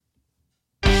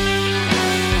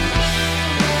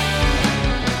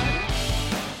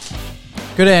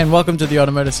Good day and welcome to the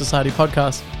Automotive Society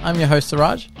podcast. I'm your host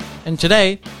Siraj, and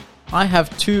today I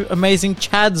have two amazing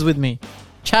Chads with me.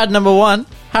 Chad number one,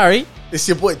 Harry. It's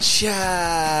your boy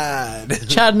Chad.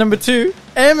 Chad number two,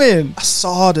 Emin. I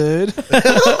saw, dude.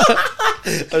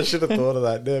 I should have thought of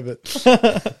that, damn it.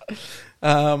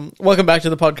 Welcome back to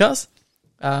the podcast.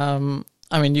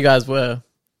 You guys were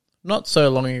not so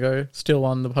long ago still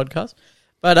on the podcast,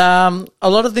 but a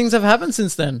lot of things have happened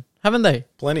since then, haven't they?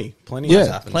 Plenty Yeah. has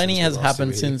happened. Plenty since has we last happened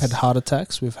were here. since. Had heart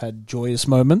attacks. We've had joyous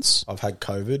moments. I've had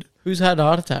COVID. Who's had a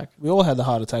heart attack? We all had the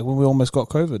heart attack when we almost got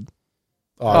COVID.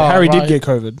 Oh, Harry right. did get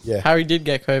COVID. yeah. Harry did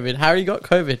get COVID. Harry got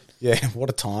COVID. Yeah,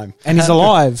 what a time. And he's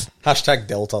alive. Hashtag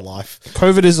Delta life.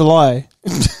 COVID is a lie.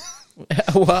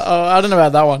 Well, I don't know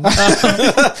about that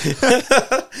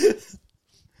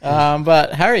one.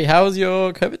 But Harry, how was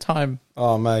your COVID time?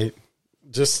 Oh, mate.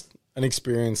 Just an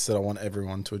experience that I want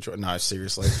everyone to enjoy. No,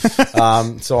 seriously.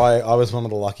 So I was one of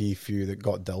the lucky few that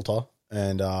got Delta.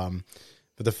 And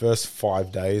for the first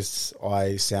 5 days,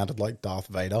 I sounded like Darth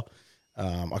Vader.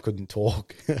 I couldn't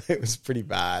talk. It was pretty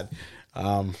bad.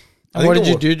 And what did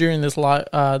you do during this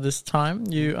this time?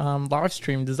 You live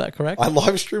streamed, is that correct? I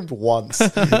live streamed once.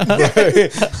 I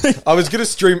was going to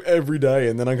stream every day,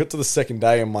 and then I got to the second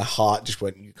day, and my heart just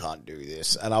went, "You can't do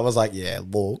this." And I was like, "Yeah,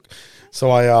 look." So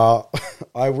I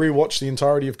rewatched the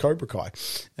entirety of Cobra Kai,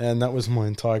 and that was my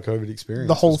entire COVID experience.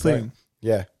 The whole It was great. thing.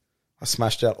 Yeah, I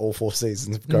smashed out all 4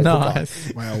 seasons of Cobra Kai.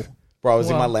 Nice. Wow. Bro, I was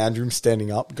in Wow. my lounge room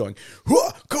standing up, going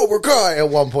 "Hua, Cobra Kai" at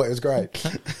one point. It was great.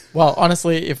 Well,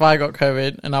 honestly, if I got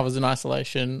COVID and I was in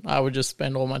isolation, I would just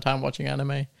spend all my time watching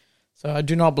anime. So I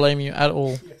do not blame you at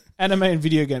all. Anime and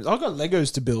video games. I've got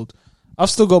Legos to build.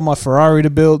 I've still got my Ferrari to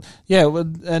build. Yeah,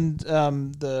 and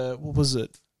the, what was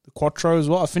it? The Quattro as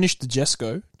well. I finished the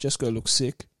Jesco. Jesco looks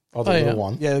sick. Oh, the Oh, little yeah.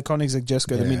 one. Yeah, the Koenigsegg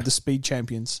Jesco, Yeah. the speed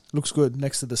champions. Looks good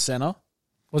next to the Senna.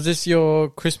 Was this your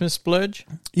Christmas splurge?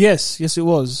 Yes, it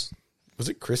was. Was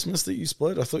it Christmas that you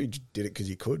split? I thought you just did it because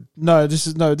you could. No, this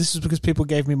is because people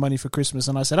gave me money for Christmas,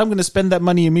 and I said I'm going to spend that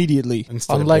money immediately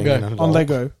Instead On of Lego. being an on adult.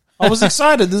 Lego. I was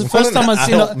excited. This is the first time I'd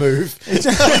seen adult move.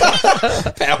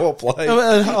 Power play.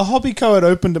 a hobby co had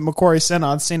opened at Macquarie Centre.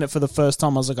 I'd seen it for the first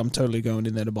time. I was like, I'm totally going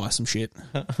in there to buy some shit.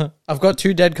 I've got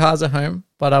 2 dead cars at home,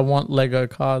 but I want Lego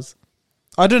cars.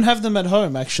 I don't have them at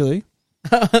home, actually.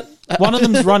 One of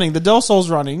them's running. The Del Sol's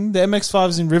running. The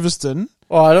MX-5's in Riverston.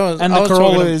 Oh, I don't. And I the was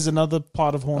Corolla talking- is another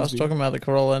part of I was Hornsby. talking about the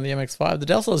Corolla and the MX-5. The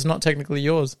Delta is not technically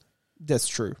yours. That's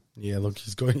true. Yeah, look,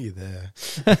 he's got you there.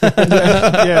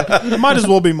 Yeah. It might as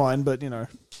well be mine, but,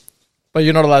 But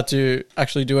you're not allowed to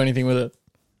actually do anything with it.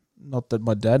 not that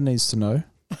my dad needs to know.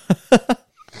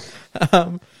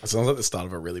 It sounds like the start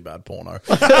of a really bad porno.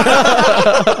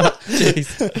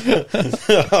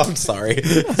 Jeez. I'm sorry.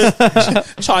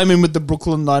 Chime in with the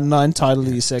Brooklyn Nine-Nine title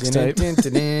of your sex tape.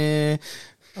 Anywho.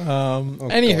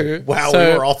 Wow,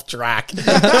 so we were off track.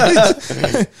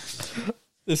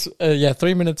 This,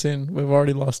 3 minutes in, we've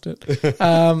already lost it.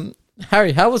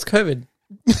 Harry, how was COVID?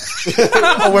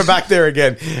 Oh, we're back there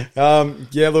again.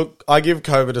 Yeah, look, I give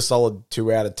COVID a solid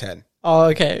 2 out of 10. Oh,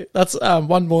 okay. That's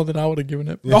one more than I would have given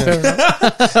it. Fair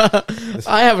enough.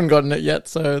 I haven't gotten it yet,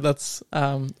 so that's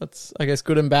I guess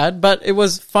good and bad. But it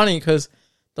was funny because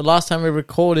the last time we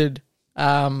recorded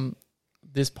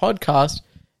this podcast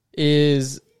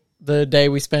is the day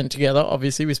we spent together.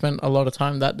 Obviously, we spent a lot of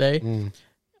time that day,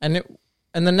 and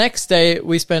the next day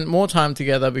we spent more time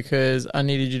together because I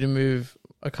needed you to move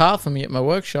a car for me at my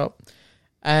workshop.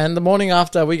 And the morning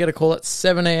after, we get a call at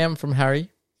 7 a.m. from Harry.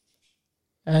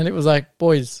 And it was like,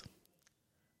 boys,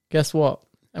 guess what?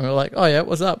 And we were like, oh yeah,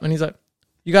 what's up? And he's like,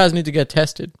 you guys need to get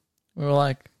tested. We were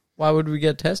like, why would we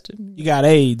get tested? You got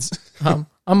AIDS.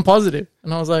 I'm positive.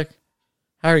 And I was like,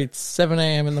 Harry, it's 7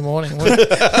 a.m. in the morning. What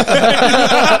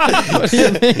do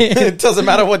you mean? It doesn't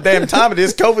matter what damn time it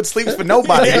is. COVID sleeps for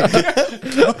nobody.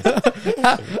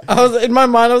 I was in my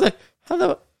mind, I was like, how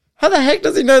the heck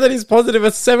does he know that he's positive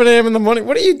at 7 a.m. in the morning?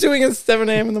 What are you doing at 7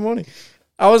 a.m. in the morning?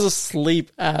 I was asleep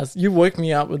as you woke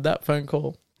me up with that phone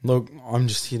call. Look, I'm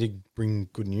just here to bring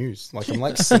good news. Like, I'm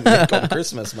like Saint Nick on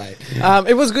Christmas, mate.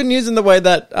 It was good news in the way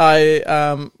that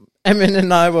Emin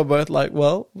and I were both like,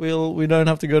 well, we don't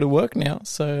have to go to work now.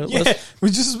 So let's, We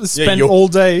just spent you're- all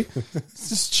day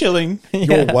just chilling.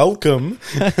 You're welcome.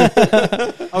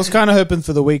 I was kind of hoping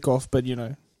for the week off, but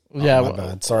yeah, my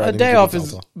bad. Sorry, I a didn't day give you off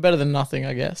is Delta. better than nothing,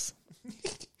 I guess.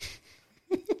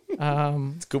 It's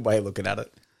a good way of looking at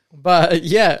it. But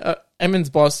yeah, Emin's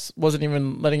boss wasn't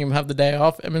even letting him have the day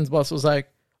off. Emin's boss was like,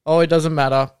 oh, it doesn't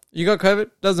matter. You got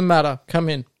COVID? Doesn't matter. Come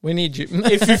in. We need you.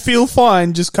 If you feel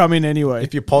fine, just come in anyway.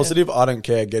 If you're positive, I don't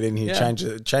care. Get in here. Yeah.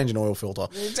 Change an oil filter.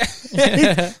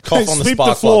 Cough on the Sweep spark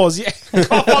the floors. Yeah,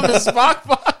 cough on the spark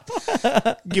plug.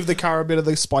 Give the car a bit of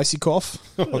the spicy cough.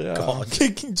 Oh, Yeah. God.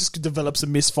 Just develop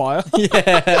some misfire.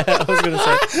 Yeah, I was going to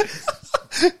say.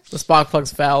 The spark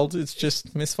plug's fouled. It's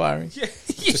just misfiring.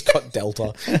 Just got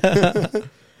Delta.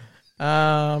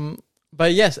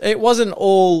 But yes, it wasn't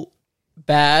all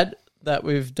bad that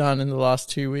we've done in the last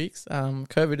 2 weeks.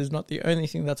 COVID is not the only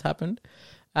thing that's happened.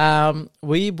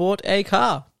 We bought a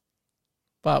car.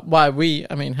 But why we?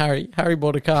 I mean, Harry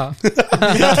bought a car.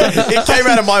 It came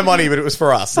out of my money, but it was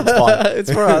for us. It's fine.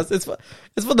 It's for us. It's for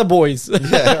the boys.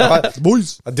 Yeah, right. The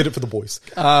boys. I did it for the boys.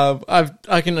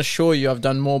 I can assure you, I've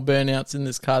done more burnouts in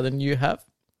this car than you have.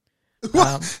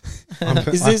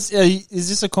 Is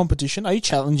this a competition? Are you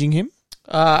challenging him?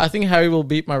 I think Harry will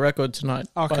beat my record tonight.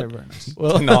 Okay, but- very nice.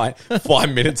 Well, Tonight, 5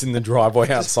 minutes in the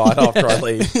driveway outside after I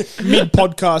leave. Mid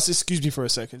podcast, excuse me for a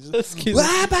second. excuse me.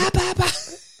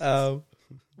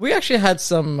 We actually had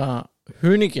some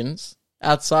hooligans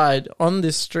outside on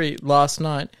this street last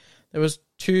night. There was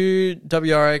 2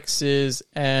 WRXs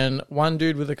and one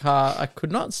dude with a car I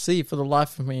could not see for the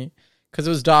life of me because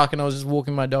it was dark and I was just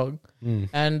walking my dog.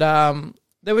 And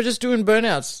they were just doing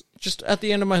burnouts just at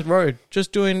the end of my road,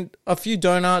 just doing a few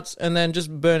donuts and then just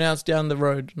burnouts down the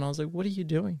road. And I was like, what are you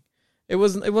doing? It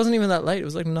wasn't even that late. It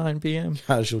was like 9 p.m.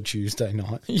 Casual Tuesday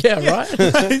night. Yeah, right?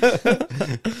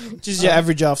 Just your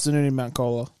average afternoon in Mount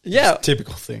Cola. Yeah.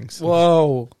 Typical things.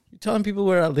 Whoa. You telling people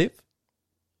where I live?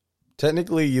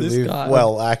 Technically, you This live... guy.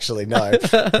 Well, actually, no.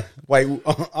 Wait,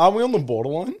 are we on the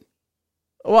borderline?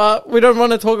 Well, we don't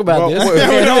want to talk about this.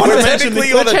 We're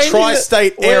technically on a changing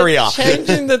tri-state area. We're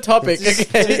changing the topic.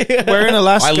 Okay. We're in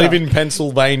Alaska. I live in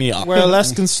Pennsylvania. We're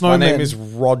Alaskan My snowmen. name is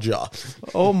Roger.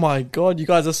 Oh my god, you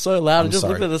guys are so loud. I just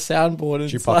sorry. looked at the soundboard and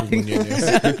it's Chupac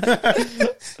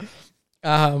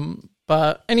like,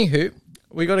 but anywho,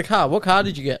 we got a car. What car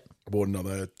did you get? I bought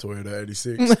another Toyota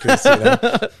 86 because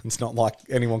it's not like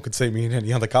anyone could see me in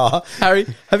any other car. Harry,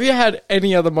 have you had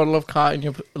any other model of car in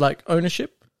your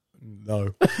ownership?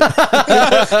 No.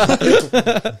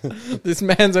 This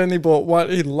man's only bought one.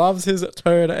 He loves his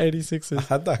Toyota I 86s.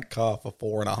 had that car for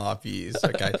 4.5 years.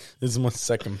 Okay. This is my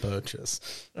second purchase.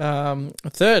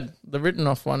 Third, the written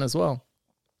off one as well.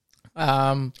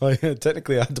 Oh, yeah,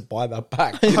 technically, I had to buy that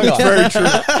back. Very true.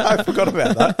 I forgot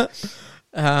about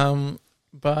that.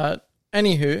 But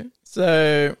anywho,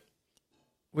 so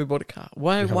we bought a car.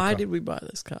 Why got a car. did we buy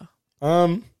this car?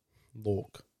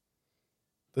 Look.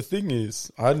 The thing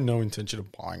is, I had no intention of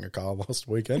buying a car last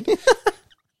weekend.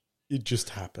 It just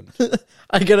happened.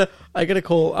 I get a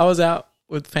call. I was out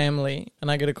with family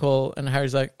and I get a call and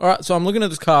Harry's like, all right, so I'm looking at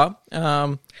this car.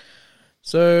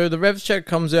 So the revs check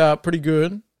comes out pretty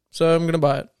good. So I'm going to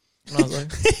buy it. And I was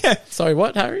like, sorry,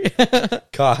 what, Harry?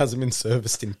 Car hasn't been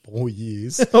serviced in 4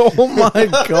 years. Oh my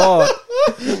God.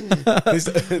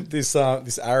 This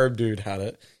Arab dude had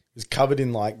it. It was covered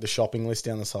in like the shopping list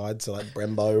down the side. So like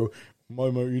Brembo,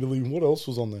 Momo Italy. What else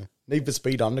was on there? Need for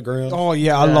Speed Underground. Oh,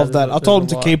 yeah, I Yeah, love that. I there's told him a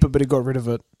to lot. keep it, but he got rid of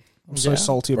it. I'm so Yeah.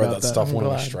 salty Bro, about that that. stuff I'm went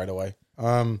away glad. straight away.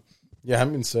 Yeah,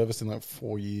 haven't been serviced in like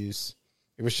 4 years.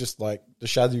 It was just like the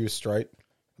chassis was straight.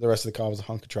 The rest of the car was a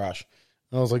hunk of trash.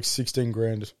 And I was like 16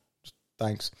 grand. Just,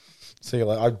 thanks. See you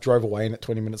later. I drove away in it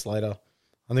 20 minutes later.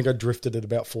 I think I drifted it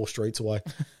about 4 streets away.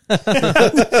 It's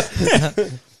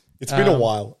been a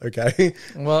while, okay?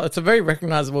 Well, it's a very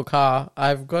recognizable car.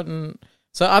 I've been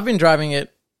driving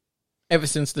it ever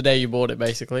since the day you bought it,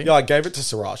 basically. Yeah, I gave it to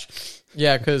Siraj.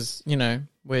 Yeah, because,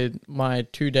 with my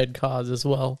 2 dead cars as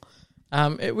well.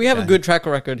 We have a good track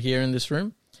record here in this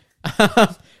room.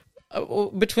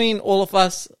 Between all of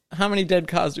us, how many dead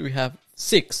cars do we have?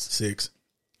 6. 6.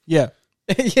 Yeah.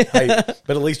 Yeah. Hey, but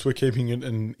at least we're keeping it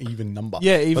an even number.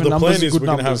 Yeah, even but the numbers plan are is good we're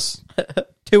going to numbers. have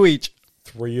 2 each.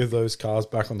 3 of those cars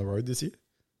back on the road this year.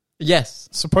 Yes.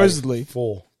 Supposedly.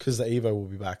 4, because the Evo will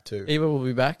be back too. Eva will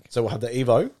be back. So we'll have the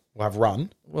Evo, we'll have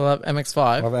Run, We'll have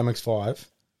MX-5. we'll have MX-5.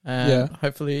 And Yeah.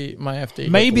 hopefully my FD.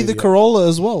 Maybe the yeah. Corolla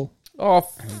as well. Oh,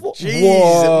 Jeez.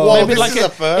 whoa. Whoa, Maybe this like is a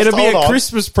first. It'll be Hold a on.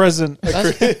 Christmas present.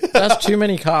 That's too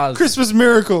many cars. Christmas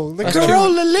miracle. The That's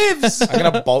Corolla lives. I'm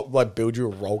going to build you a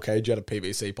roll cage out of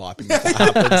PVC piping if that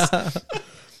happens.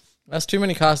 That's too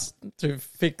many cars to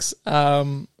fix.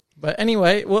 But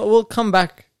anyway, we'll come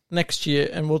back next year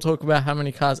and we'll talk about how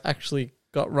many cars actually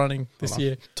got running this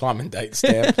year. Time and date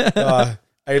stamp.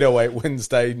 8:08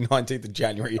 Wednesday, 19th of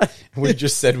January. We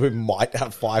just said we might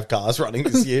have 5 cars running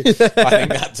this year. I think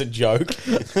that's a joke.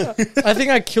 I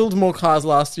think I killed more cars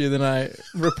last year than I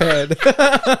repaired.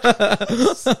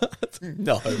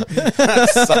 No,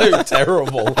 that's so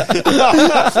terrible.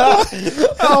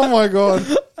 Oh my god!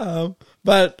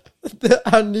 But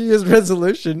our New Year's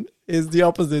resolution is the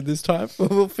opposite this time.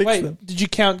 We'll fix Wait, them. did you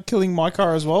count killing my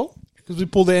car as well? Because we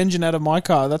pulled the engine out of my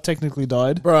car. That technically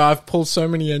died. Bro, I've pulled so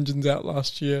many engines out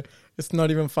last year. It's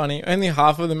not even funny. Only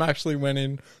half of them actually went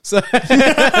in. So,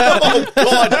 Oh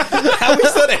God, how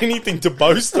is that anything to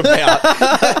boast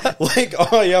about? Like,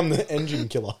 oh yeah, I'm the engine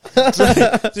killer.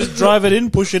 Just drive it in,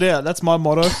 push it out. That's my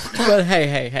motto. but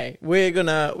hey, we're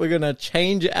gonna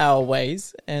change our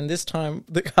ways, and this time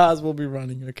the cars will be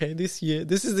running. Okay, this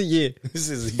is the year. This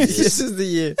is This is the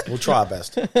year. We'll try our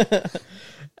best.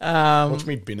 Watch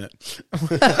me bin it.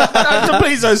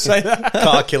 Please don't say that.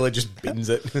 Car killer just bins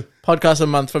it. Podcast a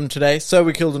month from today. So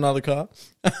we killed another car.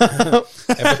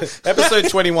 Episode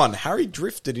 21. Harry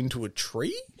drifted into a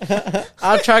tree.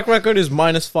 Our track record is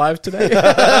 -5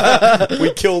 today,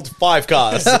 We killed 5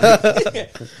 cars.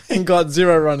 and got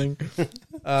 0 running.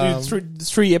 Dude,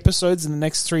 three episodes in the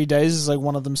next 3 days is like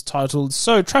one of them's titled,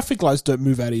 "So traffic lights don't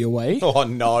move out of your way." Oh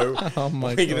no. Oh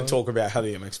my We're god! going to talk about how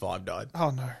the MX-5 died. Oh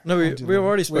no. No, we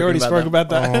already spoke. We already spoke about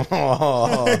that.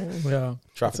 Oh, Yeah,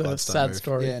 traffic it's a lights don't sad move.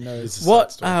 story. Yeah, no. It's a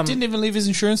What? sad story. Didn't even leave his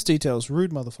insurance details.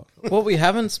 Rude motherfucker. What we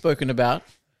haven't spoken about,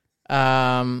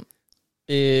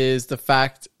 is the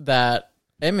fact that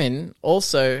Emin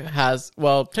also has,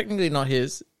 well, technically not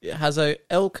his, has a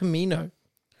El Camino.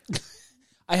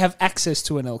 I have access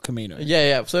to an El Camino.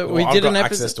 Yeah. So Well, we I've did got an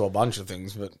access episode. to a bunch of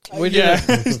things, but We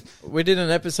did. We did an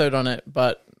episode on it,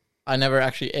 but I never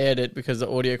actually aired it because the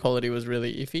audio quality was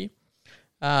really iffy.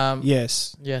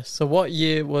 Yes. Yes. So what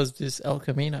year was this El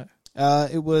Camino?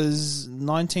 It was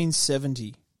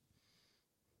 1970.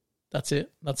 That's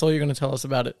it. That's all you're going to tell us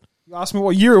about it. You asked me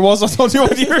what year it was. I told you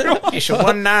what year it was. it's a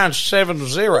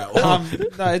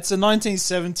 1970. No, it's a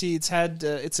 1970. It's had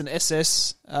it's an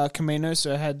SS Camino,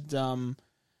 so it had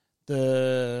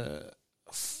the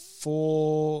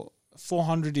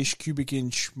 400-ish cubic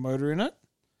inch motor in it.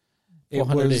 It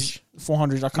 400-ish. was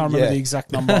 400. I can't remember Yeah. the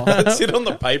exact number. That's it on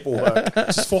the paperwork.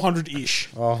 Just 400-ish.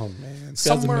 Oh man.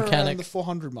 Somewhere around mechanic. the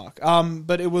 400 mark.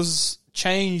 But it was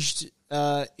changed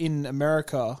in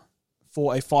America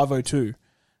for a 502,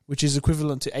 which is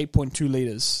equivalent to 8.2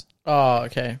 liters. Oh,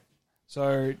 okay.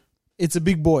 So it's a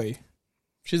big boy.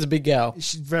 She's a big gal.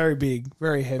 She's very big,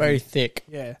 very heavy. Very thick.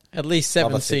 Yeah. At least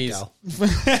 7 Love a thick C's. gal.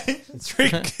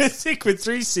 Thick with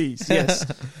 3 C's. Yes.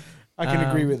 I can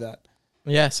agree with that.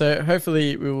 Yeah, so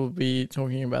hopefully we will be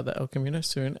talking about that El Camino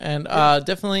soon. And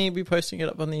definitely be posting it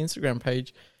up on the Instagram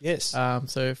page. Yes.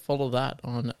 So follow that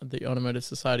on the Automotive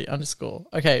Society _.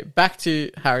 Okay, back to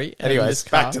Harry. And Anyways, this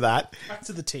car. back to that. Back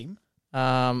to the team.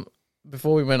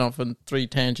 Before we went off on 3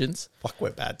 tangents. Fuck,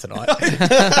 we're bad tonight.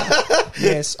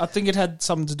 Yes, I think it had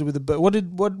something to do with the burger.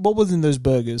 What was in those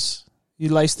burgers? You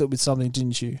laced it with something,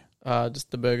 didn't you?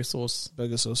 Just the burger sauce.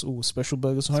 Burger sauce. Ooh, special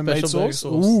burger sauce. Homemade Special burger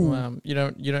sauce. sauce. Ooh. You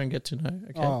don't get to know.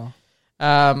 Okay. Oh.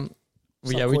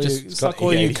 We Start got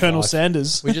calling you E85. Colonel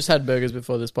Sanders. just had burgers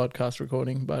before this podcast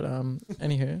recording, but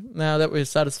anywho, now that we're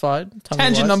satisfied, Tangent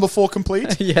tummy-wise- number 4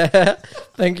 complete. Yeah,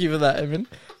 thank you for that, Evan.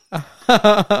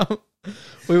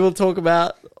 We will talk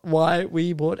about why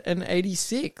we bought an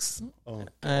 86. Oh,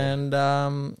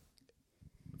 And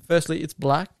firstly, it's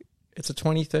black. It's a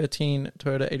 2013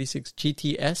 Toyota 86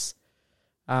 GTS.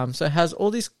 So it has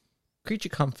all these creature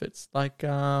comforts like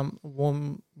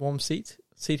warm seat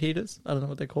heaters. I don't know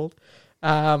what they're called.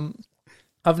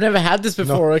 I've never had this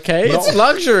before. Okay, it's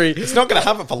luxury. it's not going to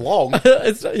have it for long.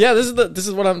 This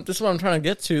is what I'm trying to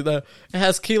get to though. It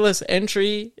has keyless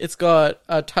entry. It's got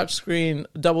a touchscreen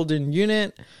doubled in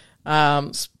unit,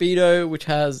 speedo, which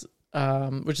is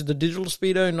the digital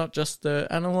speedo, not just the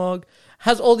analog.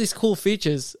 Has all these cool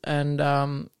features, and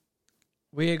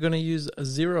we are going to use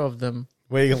 0 of them.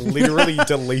 We're literally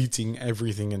deleting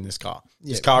everything in this car.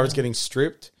 This car is getting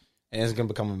stripped and it's going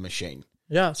to become a machine.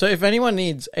 Yeah. So if anyone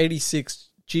needs 86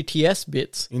 GTS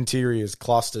bits, Interiors,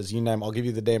 clusters, you name it. I'll give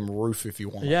you the damn roof if you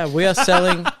want. yeah, we are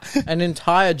selling an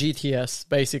entire GTS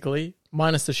basically,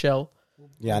 minus the shell.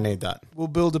 Yeah, I need that. We'll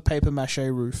build a paper mache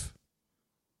roof.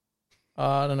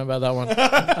 I don't know about that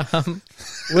one.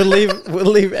 We'll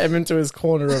leave Evan to his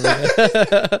corner over there.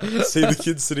 See the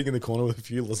kid sitting in the corner with a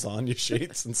few lasagna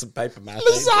sheets and some paper mache.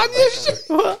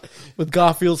 With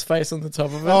Garfield's face on the top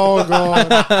of it.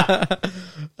 Oh,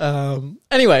 God.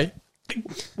 Anyway,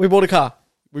 we bought a car.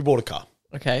 We bought a car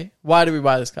Okay. Why did we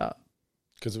buy this car?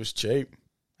 because it was cheap.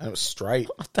 and it was straight.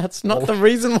 That's not the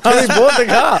reason why we bought the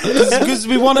car. Because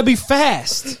we want to be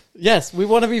fast. Yes, we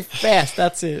want to be fast.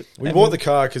 That's it. We bought the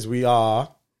car because we are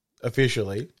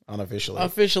unofficially, unofficially,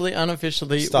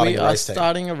 starting we a are race team.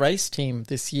 starting a race team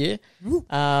this year.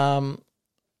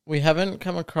 We haven't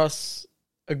come across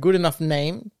a good enough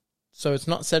name, so it's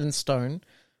not set in stone.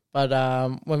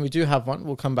 But when we do have one,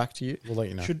 we'll come back to you. We'll let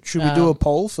you know. Should we do a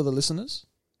poll for the listeners?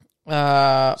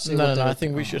 No. I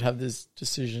think we should have this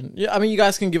decision. Yeah, I mean, you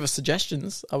guys can give us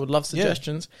suggestions. I would love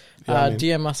suggestions.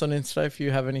 DM us on Insta if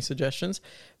you have any suggestions.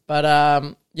 But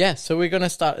so we're going to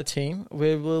start a team.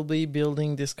 We will be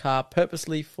building this car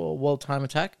purposely for World Time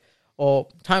Attack or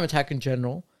Time Attack in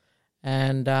general.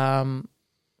 And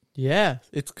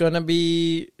it's gonna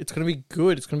be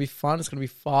good. It's gonna be fun. It's gonna be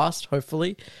fast.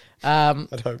 Hopefully,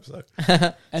 I'd hope so.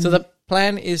 So the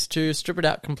plan is to strip it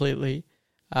out completely,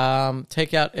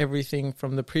 take out everything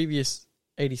from the previous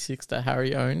 86 that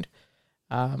Harry owned,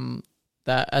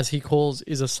 that, as he calls,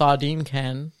 is a sardine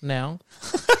can now.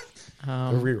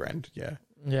 The rear end, yeah.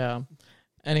 Yeah.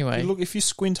 Anyway, Look, if you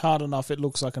squint hard enough, it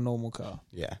looks like a normal car.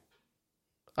 Yeah.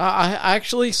 I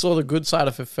actually saw the good side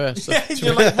of it first. So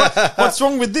You're like, what's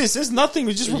wrong with this? There's nothing.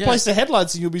 We just replace the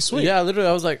headlights and you'll be sweet. yeah, literally,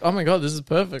 I was like, oh my god, this is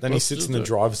perfect. Then he Let's sits just in the do it.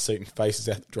 driver's seat and faces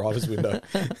out the driver's window.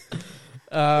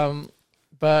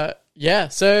 But yeah,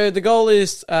 so the goal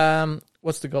is,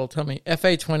 what's the goal? Tell me.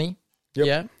 FA20.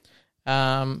 Yep.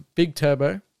 Yeah. Big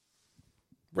turbo.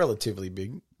 Relatively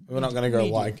big. We're not going to go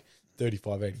like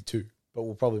 3582, but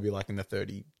we'll probably be like in the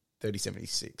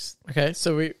 3076. Okay,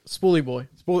 so spoolie boy.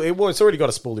 It's already got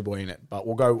a spoolie boy in it, but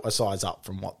we'll go a size up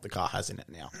from what the car has in it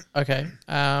now. Okay.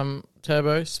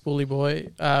 Turbo, spoolie boy,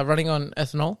 running on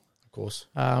ethanol. Of course.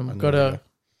 Gotta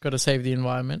save the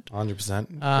environment.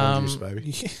 100%. Juice,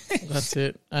 baby. That's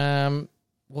it.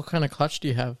 What kind of clutch do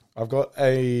you have? I've got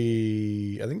I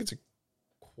think it's a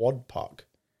quad puck.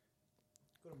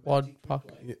 Quad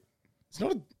puck. It's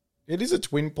not it is a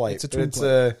twin plate. It's a twin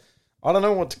plate. I don't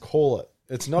know what to call it.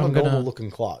 It's not I'm a normal looking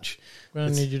clutch. I'm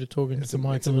going to need you to talk into the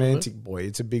mic It's a a little Mantic boy.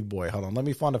 It's a big boy. Hold on. Let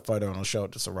me find a photo and I'll show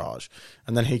it to Siraj.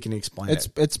 And then he can explain it.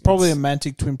 It's probably a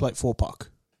Mantic twin plate 4-puck.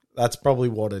 That's probably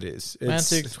what it is.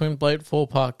 Mantic twin plate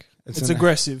 4-puck. It's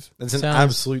aggressive. It's an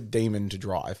absolute demon to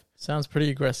drive. Sounds pretty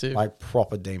aggressive. Like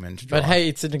proper demon to drive. But hey,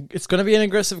 it's going to be an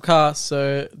aggressive car,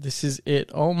 so this is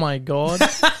it. Oh my god.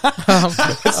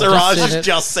 Siraj has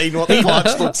just seen what the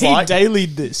clutch looks He like.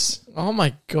 dailied this. Oh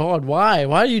my god, why?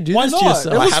 Why do you do Why this to not?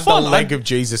 yourself? It I was have fun. the leg of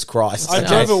Jesus Christ. I Nice.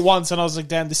 drove it once and I was like,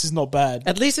 damn, this is not bad.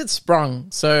 At least it's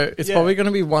sprung, so it's probably going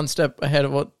to be one step ahead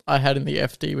of what I had in the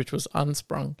FD, which was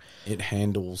unsprung. It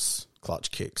handles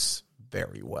clutch kicks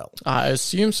very well. I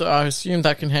assume so. I assume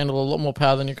that can handle a lot more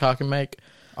power than your car can make.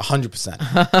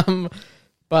 100%.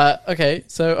 But okay,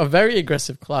 so a very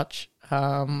aggressive clutch.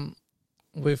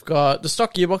 We've got the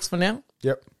stock gearbox for now.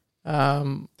 Yep.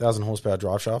 1,000 horsepower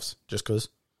drive shafts, just because.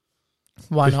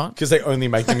 Why not? Because they only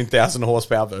make them in 1,000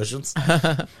 horsepower versions.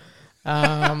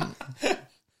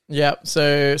 Yeah.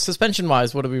 So suspension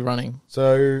wise, what are we running?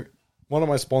 So one of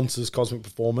my sponsors, Cosmic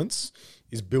Performance,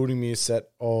 is building me a set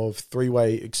of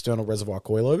 3-way external reservoir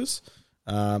coilovers.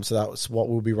 So that's what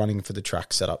we'll be running for the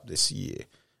track setup this year.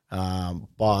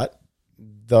 But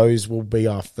those will be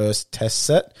our first test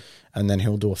set, and then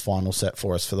he'll do a final set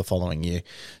for us for the following year.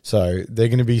 So they're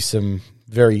going to be some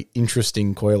very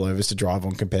interesting coilovers to drive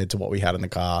on compared to what we had in the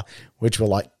car, which were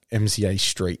like MCA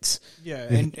streets. Yeah,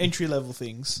 and entry-level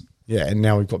things. Yeah, and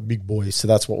now we've got big boys, so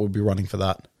that's what we'll be running for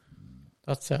that.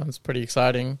 That sounds pretty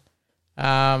exciting.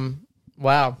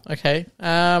 Wow. Okay.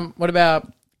 What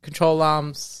about control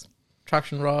arms,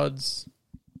 traction rods,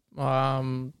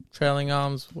 trailing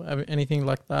arms, anything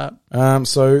like that?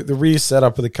 So the rear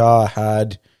setup of the car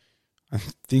had, I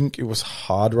think it was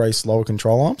hard race lower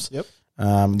control arms. Yep.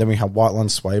 Then we had white line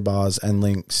sway bars and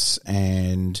links,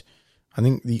 and I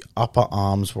think the upper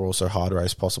arms were also hard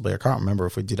race possibly. I can't remember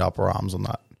if we did upper arms on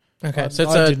that. Okay, so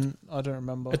I don't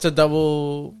remember. It's a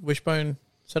double wishbone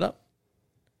setup.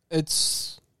 I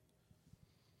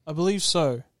believe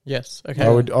so. Yes. Okay. I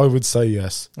would say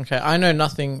yes. Okay. I know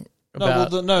nothing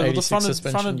about The front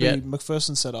suspension would yet. be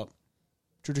McPherson setup,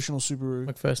 traditional Subaru.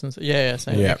 McPherson's. Yeah.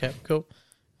 Same. Yeah. Okay. Cool.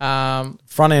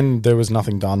 Front end, there was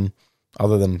nothing done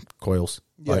other than coils.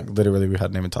 Yeah. Like literally, we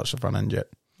hadn't even touched the front end yet.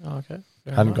 Okay.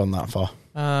 Fair Hadn't enough. gone that far.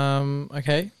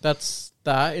 Okay. That's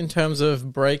that. In terms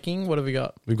of braking, what have we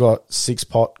got? We've got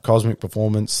 6-pot Cosmic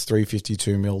Performance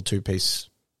 352mm 2-piece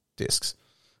discs.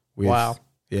 Wow.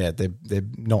 Yeah, they're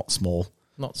not small.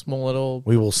 Not small at all.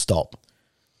 We will stop.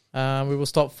 We will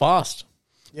stop fast.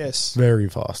 Yes. Very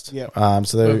fast. Yeah.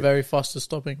 We're very fast at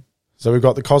stopping. So we've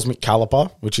got the Cosmic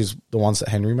Caliper, which is the ones that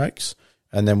Henry makes.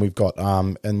 And then we've got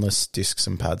endless discs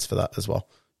and pads for that as well.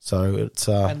 So it's,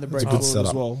 And the it's brake a good fluid setup.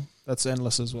 as well. That's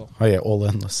endless as well. Oh yeah, all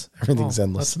endless. Everything's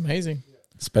endless. That's amazing.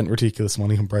 Spent ridiculous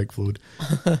money on brake fluid.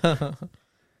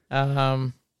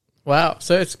 Wow.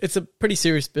 So it's a pretty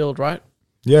serious build, right?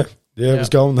 Yeah, it was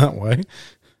going that way.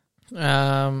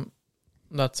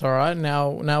 That's all right.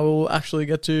 Now we'll actually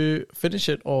get to finish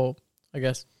it, or I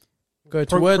guess go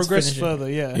towards Progress finishing. further,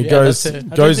 yeah. It Yeah, goes that's it.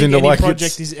 I don't goes think into any like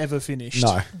project it's, is ever finished.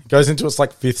 no, it goes into its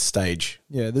like fifth stage.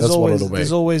 Yeah, That's what it'll be.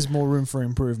 there's always more room for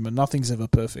improvement. Nothing's ever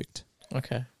perfect.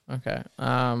 Okay.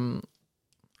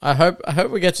 I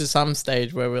hope we get to some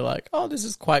stage where we're like, oh, this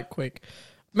is quite quick.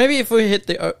 Maybe if we hit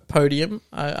the podium,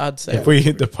 I'd say. If we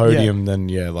hit the podium, then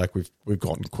yeah, like we've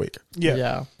gotten quick.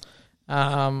 Yeah.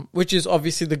 Which is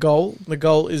obviously the goal. The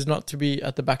goal is not to be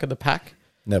at the back of the pack.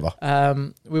 Never.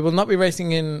 We will not be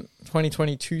racing in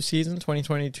 2022 season.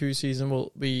 2022 season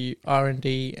will be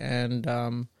R&D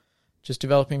and just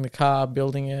developing the car,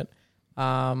 building it.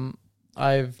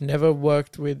 I've never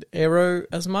worked with aero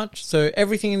as much, so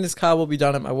everything in this car will be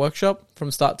done at my workshop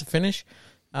from start to finish.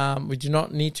 We do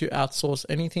not need to outsource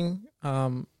anything.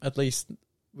 At least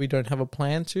we don't have a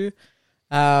plan to.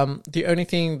 The only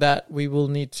thing that we will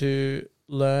need to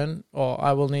learn, or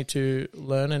I will need to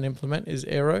learn and implement, is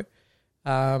aero,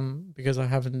 because I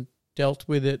haven't dealt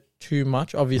with it too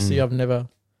much. Obviously, I've never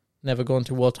gone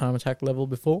to World Time Attack level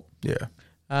before.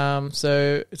 Yeah.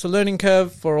 So it's a learning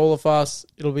curve for all of us.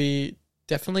 It'll be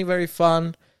definitely very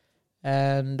fun.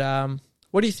 And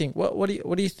what do you think? What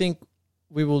do you think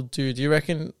we will do? Do you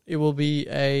reckon it will be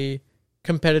a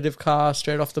competitive car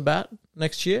straight off the bat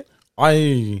next year?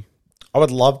 I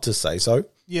would love to say so.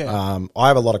 Yeah. I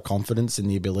have a lot of confidence in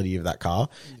the ability of that car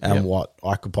and what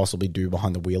I could possibly do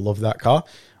behind the wheel of that car.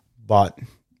 But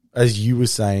as you were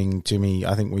saying to me,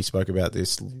 I think we spoke about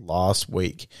this last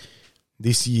week,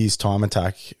 this year's Time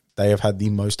Attack, they have had the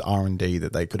most R&D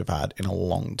that they could have had in a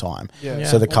long time. Yeah.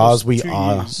 So the cars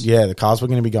Almost 2 years. the cars we're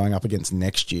going to be going up against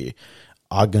next year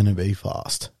are going to be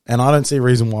fast. And I don't see a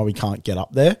reason why we can't get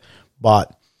up there,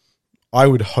 but I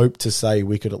would hope to say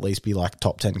we could at least be like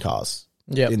top 10 cars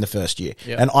in the first year.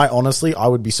 Yep. And I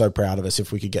would be so proud of us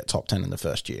if we could get top 10 in the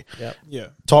first year. Yeah.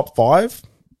 Top 5,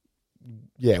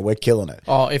 yeah, we're killing it.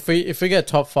 Oh, if we get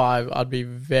top 5, I'd be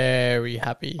very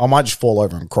happy. I might just fall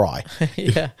over and cry.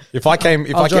 Yeah, If I join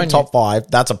get top 5,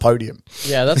 that's a podium.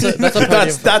 yeah, that's a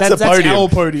podium. That's a podium. our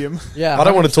podium. Yeah, I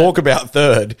don't want to 100%. talk about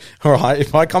third. All right,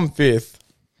 if I come fifth,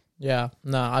 Yeah,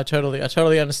 no, I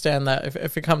totally understand that.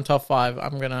 If we come top 5,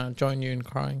 I'm gonna join you in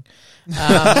crying.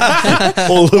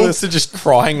 all of us are just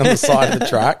crying on the side of the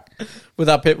track. With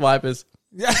our pit vipers.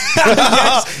 Here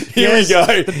we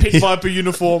go. The Pit Viper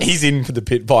uniform. He's in for the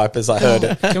pit vipers. I heard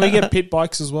it. Can we get pit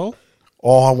bikes as well?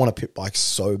 Oh, I want a pit bike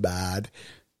so bad.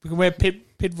 We can wear pit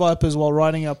Vipers while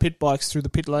riding our pit bikes through the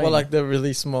pit lane. Well, like the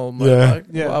really small motorbike.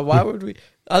 Yeah. Why would we?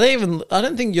 Are they even? I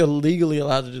don't think you're legally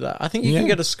allowed to do that. I think you can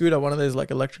get a scooter, one of those like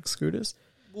electric scooters.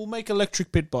 We'll make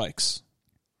electric pit bikes.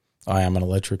 I am an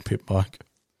electric pit bike.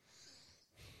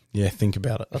 Yeah, think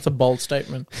about it. That's a bold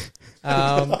statement.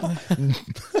 I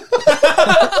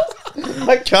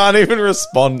can't even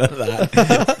respond to that.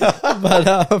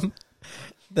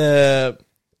 But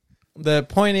the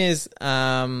point is,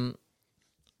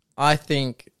 I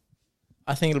think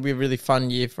it'll be a really fun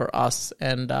year for us,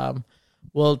 and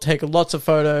we'll take lots of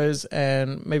photos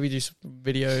and maybe do some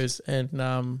videos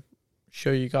and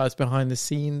show you guys behind the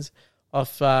scenes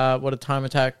of what a Time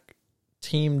Attack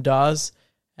team does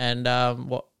and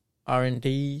what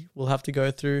R&D we'll have to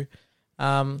go through.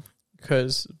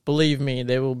 Because believe me,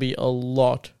 there will be a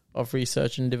lot of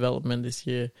research and development this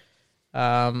year.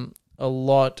 A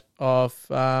lot of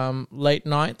late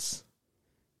nights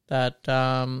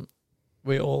that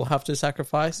we all have to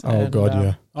sacrifice. Oh, God,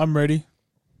 yeah. I'm ready.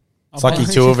 It's lucky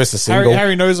two of us are single.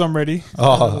 Harry knows I'm ready.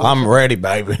 Oh, I'm ready,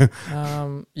 baby.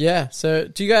 Yeah. So,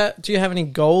 do you have any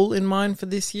goal in mind for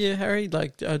this year, Harry?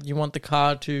 Like, do you want the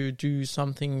car to do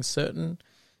something certain,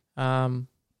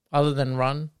 other than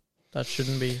run? That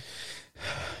shouldn't be.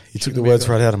 You took the words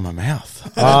right out of my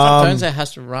mouth. Don't say it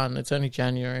has to run. It's only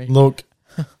January. Look,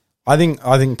 I think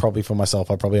probably for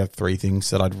myself, I probably have 3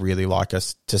 things that I'd really like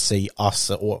us to see us,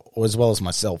 or as well as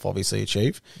myself, obviously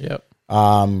achieve. Yep.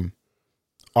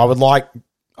 I would like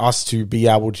us to be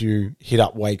able to hit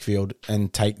up Wakefield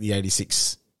and take the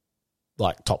 86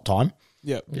 like top time.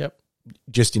 Yep.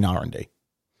 Just in R&D.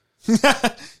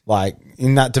 Like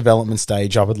in that development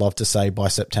stage, I would love to say by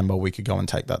September we could go and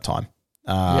take that time,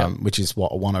 which is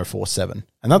what, a 104.7,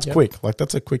 and that's quick. Like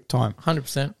that's a quick time,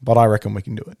 100%. but I reckon we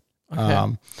can do it.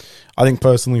 Okay. I think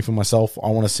personally for myself, I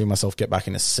want to see myself get back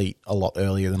in a seat a lot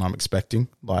earlier than I'm expecting.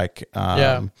 Like,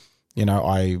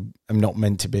 I am not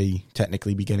meant to be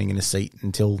technically be getting in a seat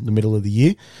until the middle of the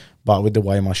year, but with the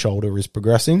way my shoulder is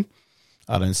progressing,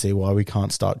 I don't see why we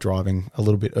can't start driving a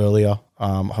little bit earlier.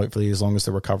 Hopefully, as long as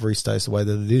the recovery stays the way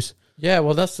that it is. Yeah,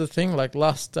 well, that's the thing. Like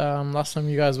last time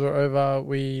you guys were over,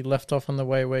 we left off on the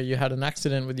way where you had an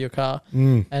accident with your car,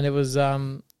 and it was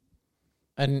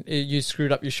you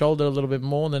screwed up your shoulder a little bit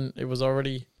more than it was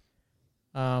already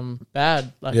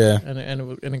bad. Like, yeah,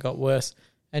 and it got worse.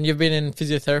 And you've been in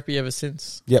physiotherapy ever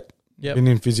since. Yep. Been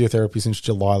in physiotherapy since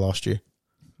July last year.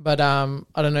 But I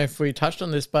don't know if we touched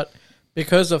on this, but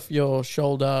because of your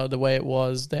shoulder the way it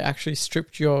was, they actually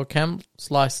stripped your CAMS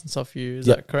license off you. Is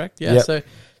that correct? Yeah. Yep.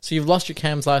 So you've lost your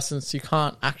CAMS license. You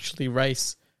can't actually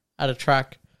race at a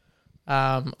track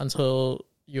until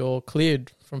you're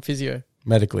cleared from physio.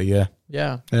 Medically, yeah.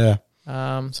 Yeah. Yeah.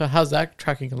 So how's that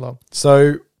tracking along?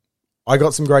 So I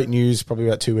got some great news probably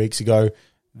about 2 weeks ago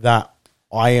that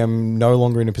I am no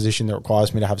longer in a position that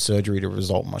requires me to have surgery to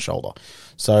resolve my shoulder.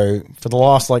 So for the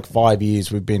last 5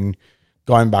 years, we've been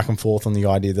going back and forth on the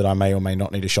idea that I may or may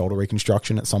not need a shoulder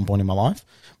reconstruction at some point in my life.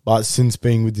 But since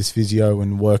being with this physio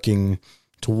and working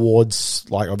towards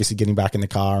obviously getting back in the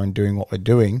car and doing what we're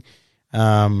doing,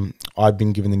 I've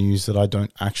been given the news that I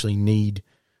don't actually need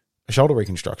a shoulder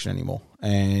reconstruction anymore.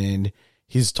 And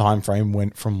his time frame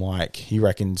went from he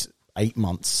reckons 8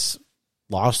 months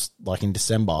last in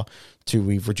December to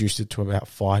we've reduced it to about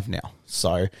 5 now.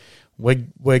 So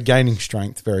we're gaining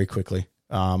strength very quickly,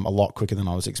 a lot quicker than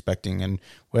I was expecting, and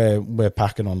we're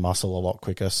packing on muscle a lot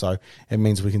quicker. So it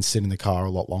means we can sit in the car a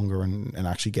lot longer and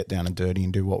actually get down and dirty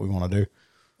and do what we want to do.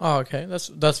 Oh, okay.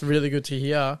 That's really good to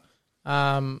hear.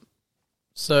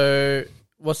 So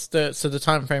what's the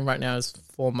time frame right now is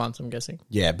 4 months, I'm guessing.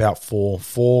 Yeah, about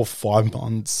 5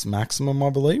 months maximum, I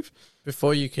believe.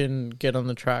 Before you can get on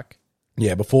the track.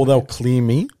 Yeah, before they'll clear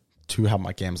me to have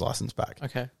my CAMS license back.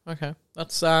 Okay.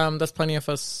 That's plenty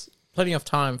of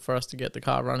time for us to get the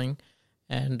car running,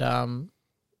 and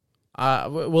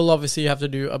we'll obviously have to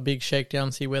do a big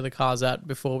shakedown, see where the car's at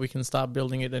before we can start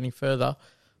building it any further.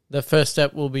 The first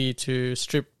step will be to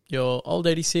strip your old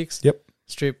 86. Yep.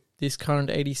 Strip this current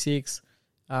 86.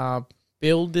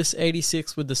 Build this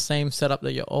 86 with the same setup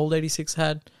that your old 86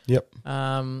 had. Yep.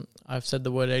 I've said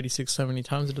the word 86 so many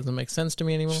times it doesn't make sense to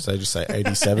me anymore. So just say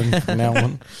 87 from now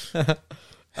on.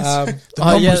 The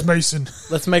numbers, Mason.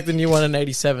 Let's make the new one an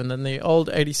 87. Then the old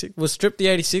 86. We'll strip the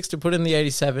 86 to put in the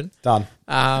 87. Done.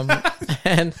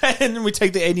 And then we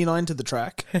take the 89 to the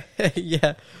track.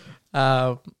 Yeah.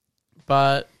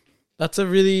 But that's a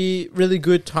really, really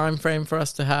good time frame for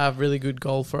us to have, really good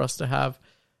goal for us to have.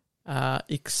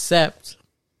 Except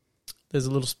there's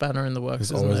a little spanner in the works.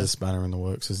 There's always a spanner in the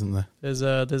works, isn't there? There's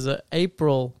a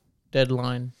April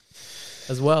deadline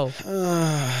as well.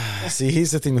 See,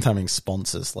 here's the thing with having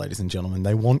sponsors, ladies and gentlemen.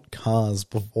 They want cars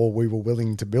before we were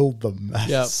willing to build them.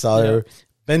 Yep. So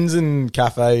Benzin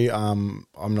Cafe, I'm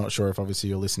not sure if obviously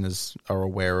your listeners are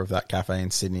aware of that cafe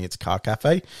in Sydney. It's a car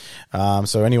cafe.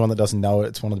 So anyone that doesn't know it,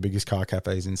 it's one of the biggest car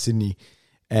cafes in Sydney.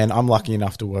 And I'm lucky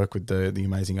enough to work with the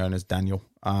amazing owners, Daniel.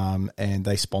 And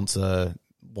they sponsor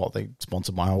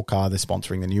my old car. They're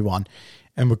sponsoring the new one.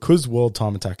 And because World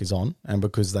Time Attack is on, and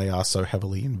because they are so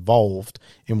heavily involved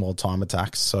in World Time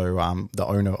Attack, so the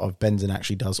owner of Benzin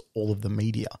actually does all of the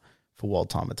media for World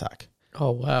Time Attack.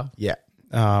 Oh, wow. Yeah.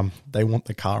 They want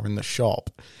the car in the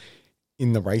shop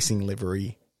in the racing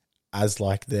livery as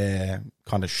their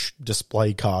kind of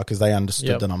display car, because they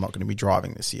understood that I'm not going to be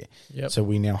driving this year. Yep. So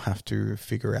we now have to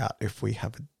figure out if we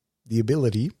have the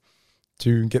ability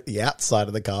to get the outside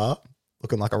of the car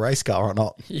looking like a race car or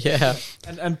not. Yeah.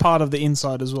 And part of the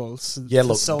inside as well.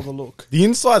 To sell the look. The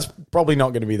inside's probably not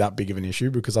going to be that big of an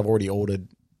issue because I've already ordered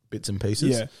bits and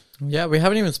pieces. Yeah. Yeah, we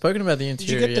haven't even spoken about the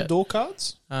interior Did you get yet. the door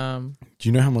cards? Do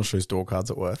you know how much those door cards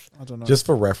are worth? I don't know. Just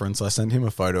for reference, I sent him a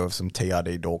photo of some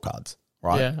TRD door cards,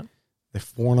 right? Yeah. They're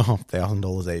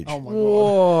 $4,500 each. Oh my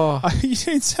Whoa. God. You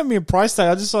didn't send me a price tag.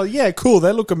 I just thought, yeah, cool.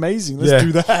 They look amazing. Let's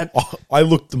do that. I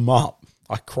looked them up.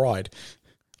 I cried.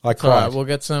 All right, we'll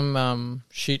get some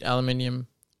sheet aluminium,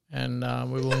 and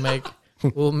we'll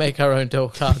make our own door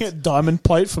cards. Diamond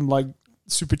plate from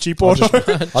super cheap auto.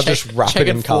 I'll just wrap it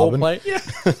in carbon. Plate.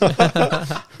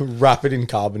 Wrap it in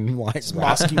carbon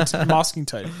masking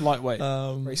tape, lightweight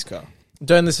race car.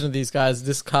 Don't listen to these guys.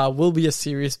 This car will be a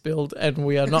serious build, and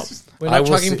we're not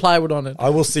chucking plywood on it.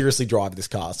 I will seriously drive this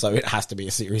car, so it has to be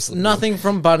a serious build. Nothing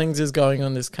from Bunnings is going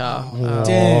on this car.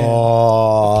 Damn.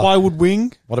 Plywood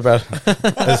wing. What about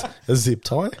a zip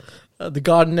tie? The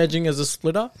garden edging as a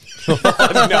splitter.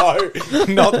 No,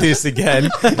 not this again.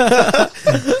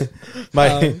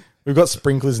 We've got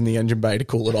sprinklers in the engine bay to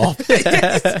cool it off.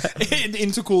 An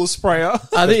intercooler sprayer.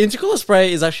 The intercooler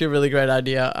spray is actually a really great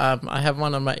idea. I have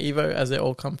one on my Evo as they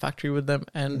all come factory with them,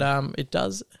 and it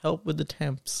does help with the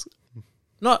temps.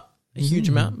 Not a huge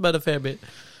amount, but a fair bit.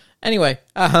 Anyway,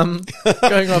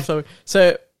 going off.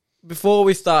 So before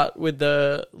we start with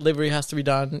the livery has to be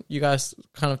done, you guys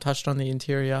kind of touched on the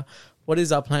interior. What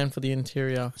is our plan for the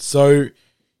interior? So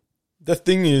the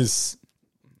thing is,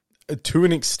 to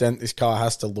an extent, this car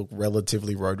has to look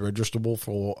relatively road registerable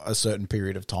for a certain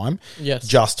period of time. Yes.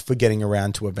 Just for getting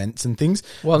around to events and things.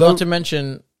 Well, not to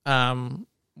mention,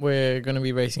 we're going to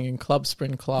be racing in Club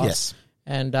Sprint class. Yes.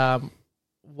 And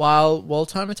while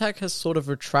Time Attack has sort of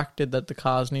retracted that the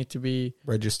cars need to be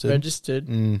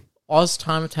registered, Oz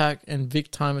Time Attack and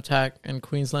Vic Time Attack and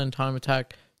Queensland Time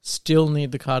Attack still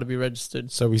need the car to be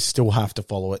registered. So we still have to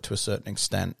follow it to a certain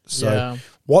extent. So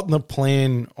what the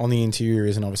plan on the interior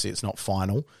is, and obviously it's not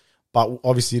final, but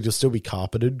obviously it'll still be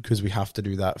carpeted because we have to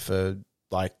do that for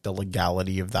like the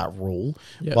legality of that rule.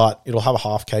 Yep. But it'll have a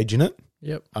half cage in it.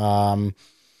 Yep.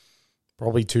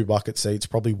 Probably 2 bucket seats,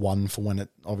 probably one for when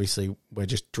obviously we're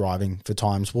just driving for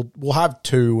times. We'll have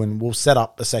 2 and we'll set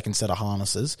up a second set of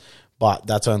harnesses. But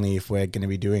that's only if we're going to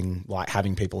be doing, like,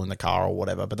 having people in the car or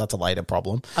whatever. But that's a later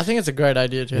problem. I think it's a great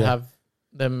idea to have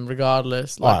them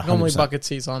regardless. Like, normally 100%. Bucket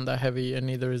seats aren't that heavy and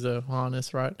neither is a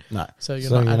harness, right? No. So you're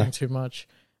not adding too much.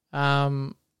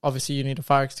 Obviously, you need a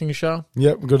fire extinguisher.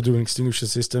 Yeah, we've got to do an extinguisher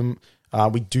system.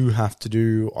 We do have to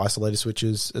do isolator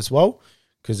switches as well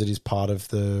because it is part of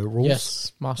the rules.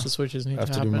 Yes, master switches need to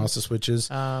happen. Have to do master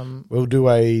switches. We'll We'll do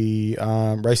a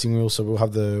racing wheel, so we'll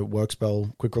have the work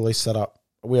spell quick release set up.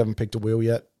 We haven't picked a wheel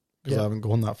yet because I haven't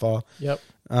gone that far. Yep.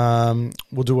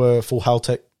 We'll do a full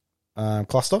Haltech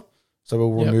cluster. So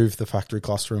we'll remove the factory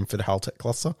cluster and fit a Haltech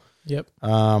cluster. Yep.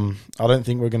 I don't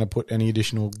think we're going to put any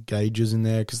additional gauges in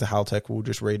there because the Haltech will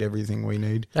just read everything we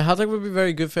need. The Haltech would be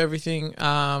very good for everything,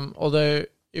 although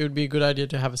it would be a good idea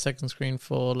to have a second screen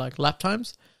for like lap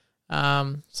times,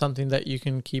 something that you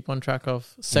can keep on track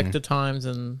of sector times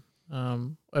and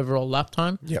overall lap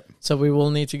time. Yep. So we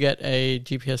will need to get a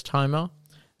GPS timer.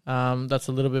 That's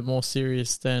a little bit more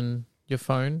serious than your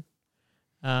phone,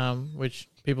 which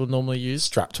people normally use.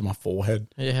 Strapped to my forehead.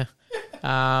 Yeah.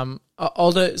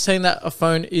 Although saying that, a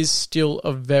phone is still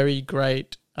a very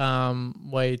great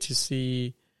way to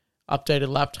see updated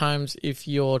lap times if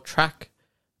your track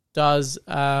does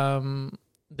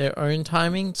their own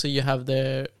timing. So you have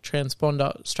their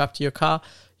transponder strapped to your car.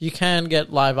 You can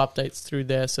get live updates through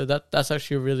there. So that's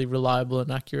actually a really reliable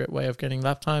and accurate way of getting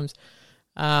lap times.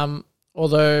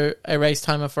 Although a race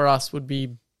timer for us would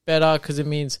be better because it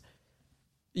means,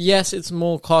 yes, it's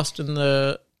more cost in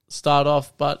the start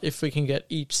off, but if we can get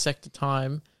each sector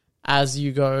time as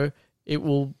you go, it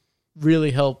will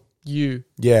really help you.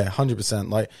 Yeah, 100%.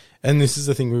 Like, and this is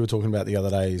the thing we were talking about the other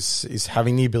day is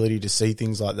having the ability to see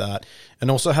things like that,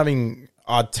 and also having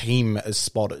our team as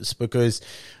spotters, because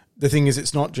the thing is,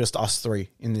 it's not just us 3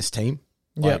 in this team.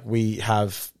 Like, we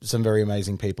have some very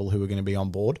amazing people who are going to be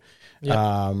on board. Yep.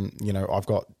 I've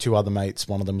got 2 other mates.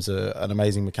 One of them's an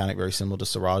amazing mechanic, very similar to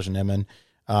Siraj and Emin.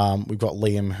 We've got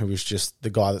Liam, who is just the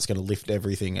guy that's going to lift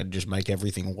everything and just make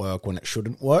everything work when it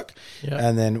shouldn't work. Yep.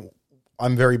 And then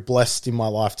I'm very blessed in my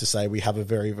life to say we have a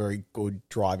very, very good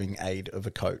driving aid of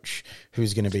a coach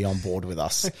who's going to be on board with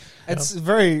us. It's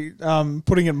very,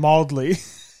 putting it mildly.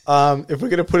 If we're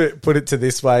going to put it to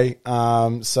this way,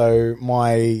 so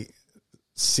my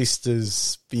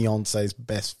sister's fiance's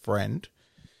best friend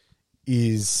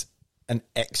is an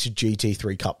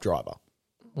ex-GT3 Cup driver.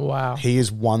 Wow. He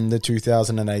has won the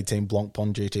 2018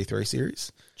 Blancpain GT3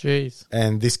 series. Jeez.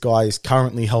 And this guy is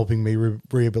currently helping me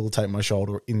rehabilitate my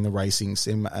shoulder in the racing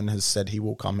sim and has said he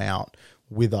will come out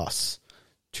with us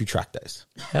to track days.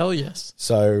 Hell yes.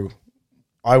 So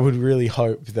I would really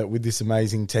hope that with this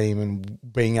amazing team and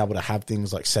being able to have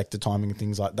things like sector timing and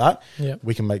things like that,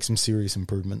 we can make some serious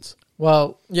improvements.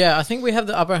 Well, yeah, I think we have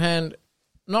the upper hand,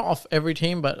 not off every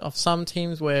team, but of some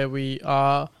teams where we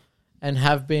are and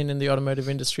have been in the automotive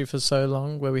industry for so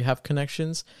long, where we have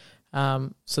connections.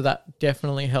 So that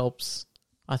definitely helps,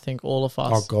 I think, all of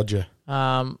us. Oh, God, yeah.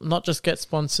 Not just get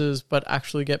sponsors, but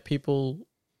actually get people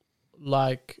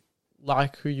like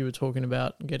who you were talking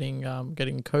about, getting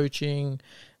coaching,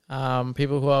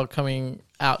 people who are coming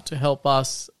out to help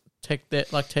us take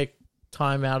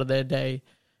time out of their day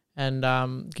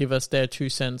and give us their 2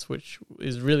 cents, which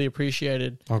is really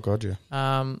appreciated. Oh, God, yeah.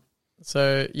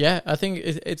 So, yeah, I think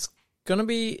it's going to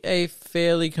be a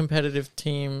fairly competitive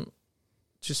team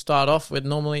to start off with.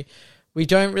 Normally, we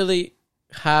don't really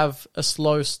have a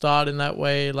slow start in that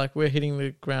way. Like, we're hitting the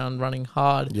ground running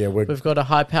hard. Yeah, we've got a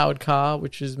high-powered car,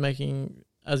 which is making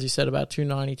as you said, about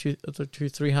 290 to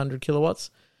 300 kilowatts,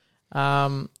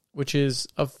 which is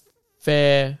a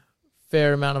fair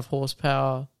amount of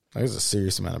horsepower. That is a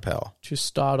serious amount of power to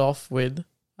start off with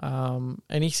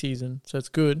any season, so it's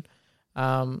good.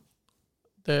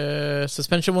 The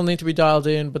suspension will need to be dialed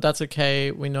in, but that's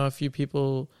okay. We know a few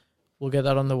people will get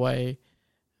that on the way.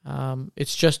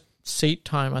 It's just seat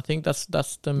time. I think that's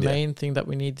the main thing that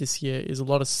we need this year is a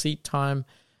lot of seat time,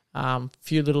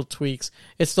 few little tweaks.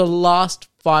 It's the last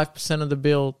 5% of the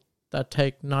build that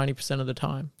take 90% of the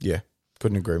time. Yeah,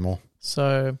 couldn't agree more.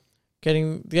 So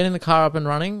getting the car up and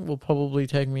running will probably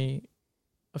take me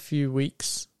a few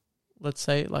weeks. Let's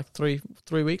say like three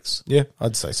weeks. Yeah,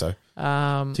 I'd say so.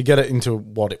 To get it into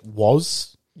what it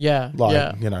was. Yeah,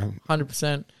 like, you know.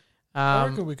 100%. I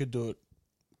reckon we could do it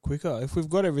quicker. If we've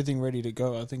got everything ready to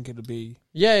go, I think it'll be...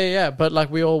 Yeah. But like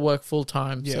we all work full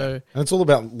time. Yeah. So. And it's all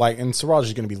about like, and Siraj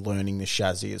is going to be learning this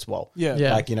chassis as well.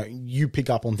 Yeah. Like, you know, you pick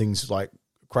up on things like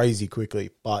crazy quickly,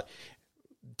 but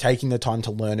taking the time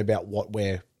to learn about what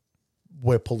we're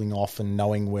pulling off and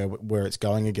knowing where it's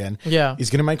going again is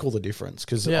going to make all the difference.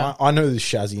 Because I know this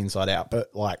chassis inside out,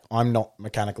 but like I'm not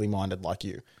mechanically minded like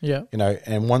you. Yeah. You know,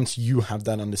 and once you have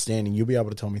that understanding, you'll be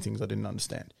able to tell me things I didn't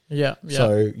understand. Yeah.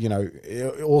 So, you know,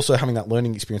 also having that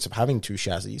learning experience of having two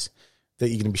chassis that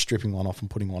you're going to be stripping one off and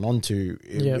putting one onto,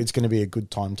 it's going to be a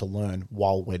good time to learn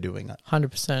while we're doing it.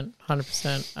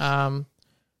 100%.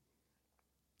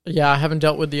 Yeah, I haven't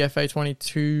dealt with the FA20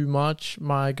 too much.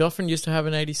 My girlfriend used to have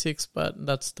an 86, but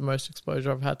that's the most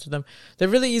exposure I've had to them. They're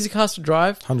really easy cars to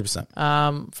drive.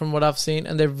 100%. From what I've seen,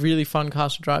 and they're really fun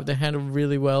cars to drive. They handle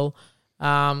really well.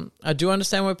 I do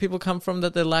understand where people come from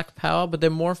that they lack power, but they're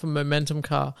more of a momentum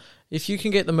car. If you can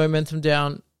get the momentum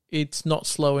down, it's not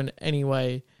slow in any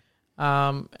way.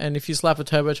 And if you slap a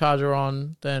turbocharger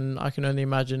on, then I can only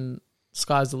imagine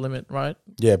sky's the limit, right?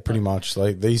 Yeah, pretty much.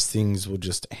 Like these things will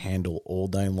just handle all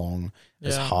day long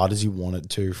as hard as you want it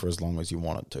to for as long as you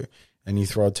want it to. And you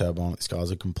throw a turbo on it, this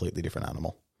car's a completely different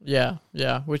animal. Yeah.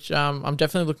 Which I'm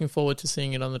definitely looking forward to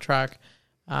seeing it on the track.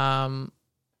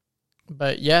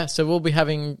 But yeah, so we'll be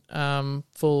having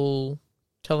full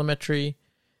telemetry.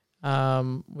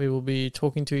 We will be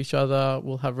talking to each other.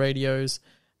 We'll have radios.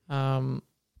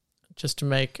 Just to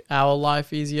make our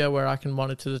life easier, where I can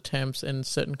monitor the temps and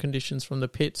certain conditions from the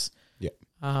pits,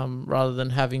 rather than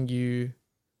having you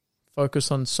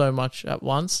focus on so much at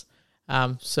once.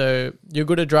 So you're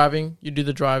good at driving, you do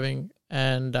the driving,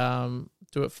 and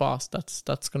do it fast.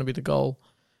 That's going to be the goal.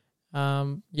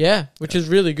 Which is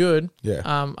really good.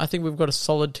 Yeah. I think we've got a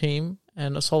solid team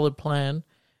and a solid plan.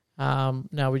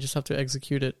 Now we just have to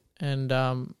execute it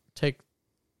and take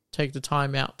the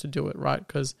time out to do it, right?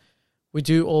 Because we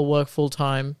do all work full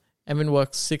time. Emin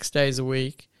works 6 days a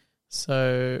week,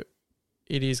 so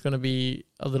it is going to be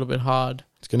a little bit hard.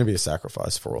 It's going to be a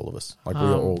sacrifice for all of us. Like we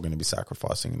are all going to be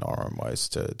sacrificing in our own ways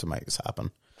to make this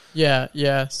happen.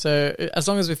 Yeah. So as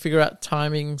long as we figure out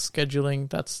timing, scheduling,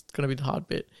 that's going to be the hard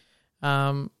bit.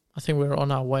 I think we're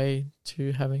on our way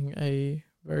to having a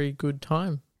very good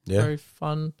time. Yeah. Very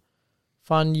fun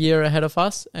year ahead of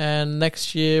us. And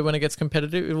next year, when it gets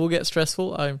competitive, it will get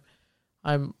stressful.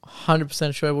 I'm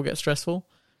 100% sure it will get stressful,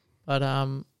 but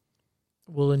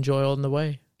we'll enjoy on the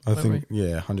way. I think,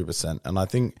 100%. And I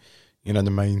think, you know, the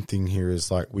main thing here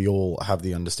is like we all have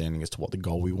the understanding as to what the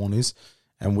goal we want is.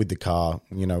 And with the car,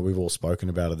 you know, we've all spoken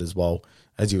about it as well.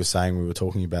 As you were saying, we were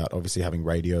talking about obviously having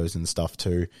radios and stuff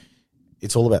too.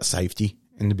 It's all about safety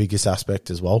in the biggest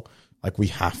aspect as well. Like we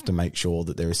have to make sure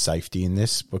that there is safety in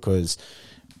this because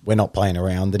we're not playing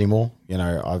around anymore. You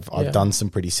know, I've done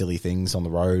some pretty silly things on the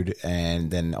road,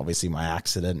 and then obviously my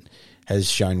accident has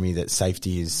shown me that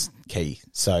safety is key.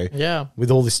 So with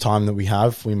all this time that we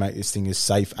have, we make this thing as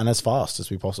safe and as fast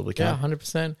as we possibly can. Yeah,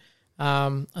 100%.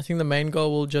 I think the main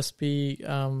goal will just be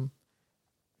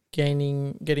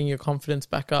getting your confidence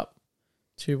back up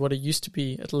to what it used to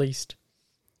be, at least.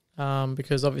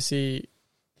 Because obviously,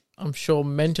 I'm sure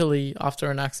mentally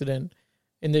after an accident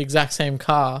in the exact same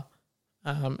car,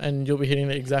 and you'll be hitting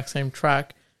the exact same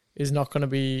track, is not going to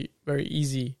be very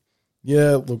easy.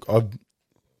 Yeah, look,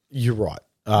 you're right.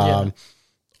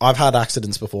 I've had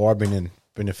accidents before. I've been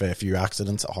in a fair few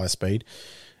accidents at high speed.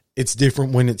 It's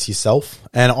different when it's yourself,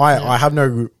 and I have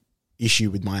no issue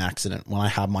with my accident. When I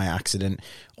have my accident,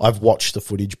 I've watched the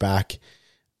footage back.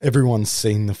 Everyone's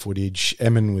seen the footage.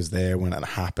 Emin was there when it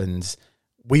happened.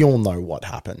 We all know what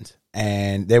happened,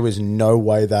 and there was no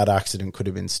way that accident could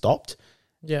have been stopped.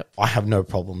 Yeah, I have no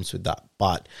problems with that,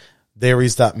 but there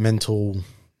is that mental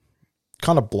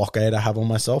kind of blockade I have on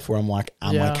myself where I'm like,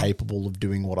 am I capable of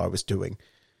doing what I was doing?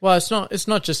 Well, it's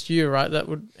not just you, right? That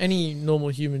would any normal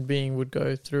human being would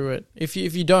go through it. If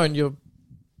you don't, you're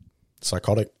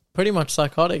Psychotic. Pretty much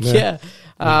psychotic, yeah.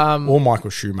 Or Michael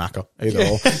Schumacher, either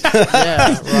or.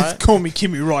 Yeah, right. Call me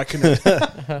Kimi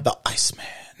Räikkönen. The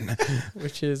Iceman.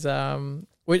 Which is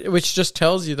which just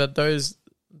tells you that those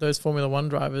Formula One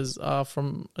drivers are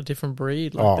from a different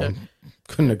breed. Like they're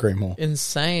Couldn't agree more.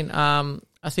 insane.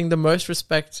 I think the most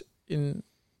respect in,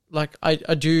 like, I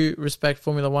do respect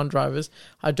Formula One drivers.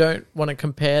 I don't want to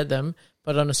compare them,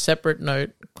 but on a separate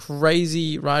note,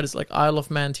 crazy riders like Isle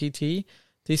of Man TT,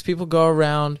 these people go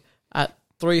around at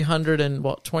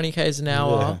 320 k's an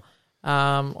hour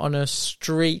on a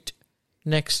street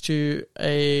next to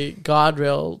a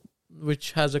guardrail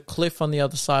which has a cliff on the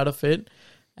other side of it,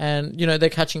 and they're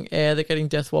catching air, they're getting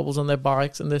death wobbles on their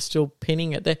bikes, and they're still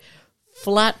pinning it. They're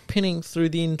flat pinning through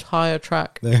the entire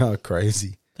track. They are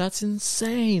crazy. That's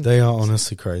insane. They are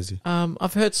honestly crazy.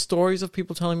 I've heard stories of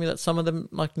people telling me that some of them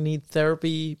like need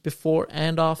therapy before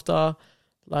and after.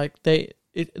 Like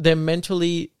they're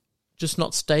mentally just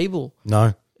not stable.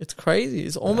 No. It's crazy.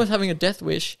 It's almost having a death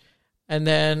wish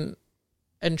and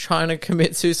trying to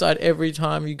commit suicide every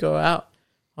time you go out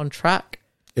on track.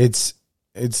 It's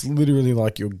literally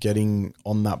like you're getting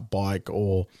on that bike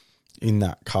or in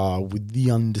that car with the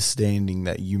understanding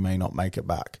that you may not make it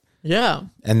back. Yeah.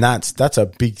 And that's a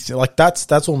big, like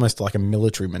that's almost like a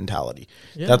military mentality.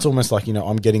 Yeah. That's almost like,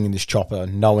 I'm getting in this chopper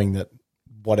knowing that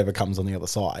whatever comes on the other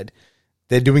side,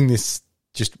 they're doing this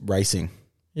just racing.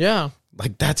 Yeah.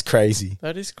 Like that's crazy.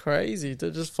 That is crazy.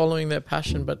 They're just following their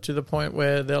passion, but to the point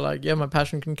where they're like, yeah, my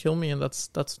passion can kill me, and that's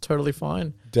totally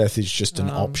fine. Death is just an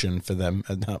option for them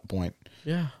at that point.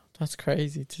 Yeah, that's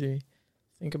crazy to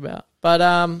think about. But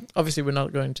obviously we're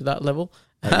not going to that level.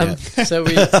 So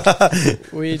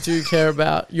we do care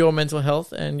about your mental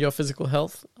health and your physical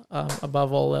health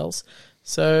above all else.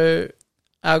 So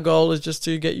our goal is just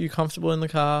to get you comfortable in the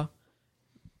car,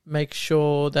 make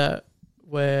sure that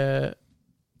we're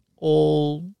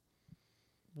all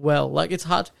well. Like it's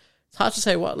hard to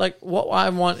say what I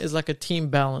want is like a team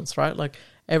balance, right? Like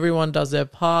everyone does their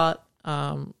part.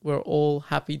 We're all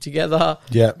happy together.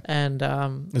 Yeah. And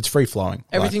it's free flowing.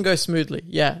 Everything goes smoothly.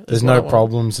 Yeah. There's no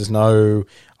problems. There's no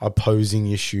opposing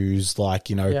issues. Like,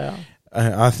 Yeah.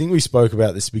 I think we spoke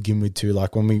about this to begin with too.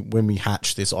 Like when we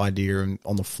hatched this idea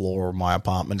on the floor of my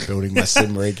apartment building my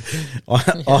sim rig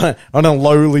on a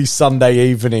lowly Sunday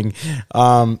evening,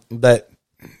 that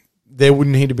there would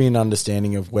need to be an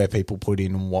understanding of where people put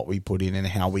in and what we put in and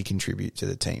how we contribute to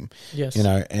the team. Yes.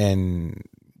 And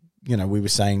we were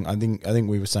saying, I think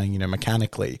we were saying,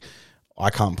 mechanically, I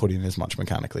can't put in as much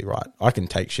mechanically, right? I can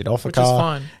take shit off a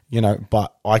car, which is fine.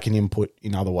 But I can input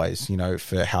in other ways,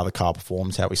 for how the car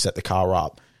performs, how we set the car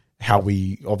up, how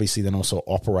we obviously then also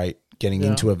operate getting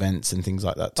into events and things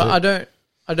like that too. But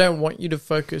I don't want you to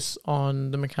focus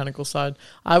on the mechanical side.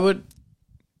 I would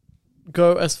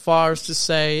go as far as to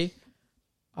say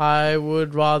I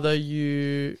would rather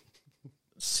you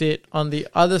sit on the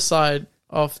other side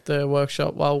of the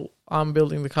workshop while I'm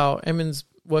building the car. Emin's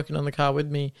working on the car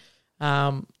with me,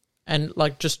 and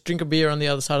like just drink a beer on the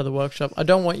other side of the workshop. I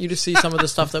don't want you to see some of the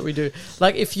stuff that we do.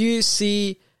 Like if you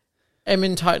see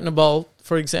Emin tighten a bolt,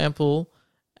 for example,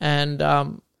 and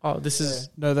this is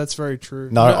no, that's very true.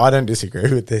 No, I don't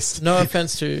disagree with this. No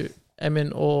offense to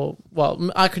Emin,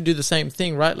 I could do the same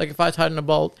thing, right? Like if I tighten a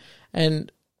bolt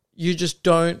and you just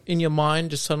don't in your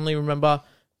mind just suddenly remember,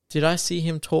 did I see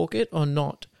him torque it or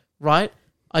not? Right?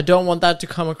 I don't want that to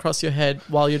come across your head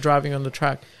while you're driving on the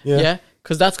track. Yeah?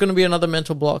 Because that's going to be another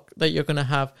mental block that you're going to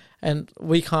have. And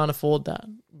we can't afford that,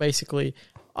 basically.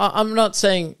 I'm not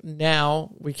saying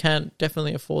now. We can't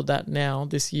definitely afford that now.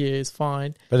 This year is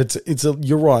fine. But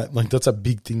you're right. Like that's a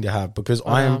big thing to have because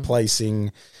I am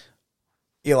placing,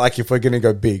 like if we're going to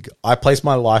go big, I place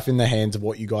my life in the hands of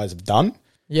what you guys have done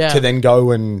to then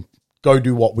go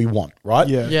do what we want, right?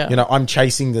 Yeah. I'm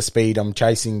chasing the speed, I'm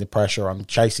chasing the pressure, I'm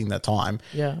chasing the time.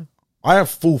 Yeah. I have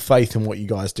full faith in what you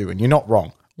guys do, and you're not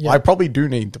wrong. Yeah. I probably do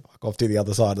need to fuck off to the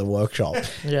other side of the workshop.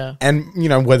 Yeah. And,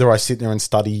 whether I sit there and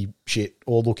study shit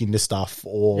or look into stuff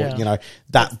or,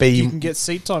 that be... You can get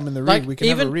seat time in the rig. We can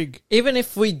have a rig. Even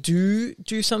if we do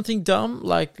something dumb,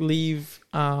 like leave,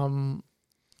 I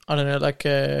don't know, like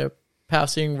a power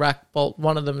steering rack bolt,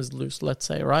 one of them is loose, let's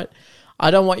say, right?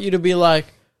 I don't want you to be like,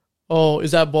 oh,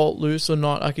 is that bolt loose or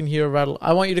not? I can hear a rattle.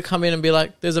 I want you to come in and be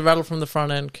like, there's a rattle from the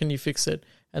front end. Can you fix it?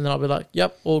 And then I'll be like,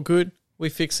 yep, all good. We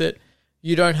fix it.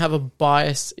 You don't have a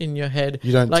bias in your head.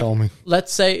 You don't tell me.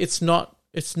 Let's say it's not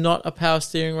a power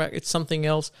steering rack. It's something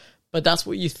else. But that's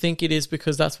what you think it is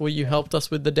because that's what you helped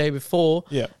us with the day before.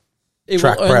 Yeah.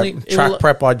 Track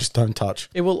prep, I just don't touch.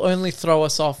 It will only throw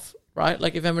us off, right?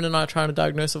 Like if Emin and I are trying to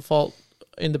diagnose a fault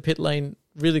in the pit lane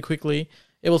really quickly,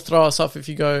 it will throw us off if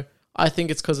you go, I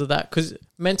think it's because of that. Because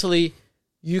mentally,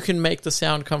 you can make the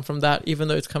sound come from that, even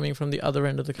though it's coming from the other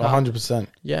end of the car. 100%.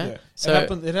 Yeah. So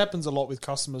it happens a lot with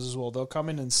customers as well. They'll come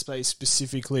in and say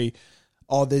specifically,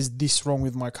 "Oh, there's this wrong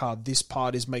with my car. This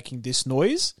part is making this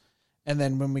noise." And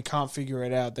then when we can't figure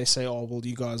it out, they say, "Oh, well,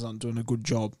 you guys aren't doing a good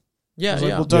job." yeah, Like,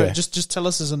 yeah, well, don't just tell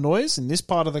us there's a noise in this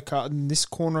part of the car, in this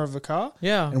corner of the car,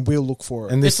 yeah. and we'll look for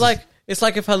it. And It's like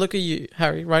if I look at you,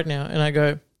 Harry, right now, and I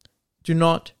go, do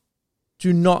not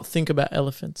think about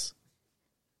elephants.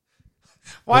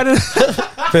 Why did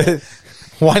But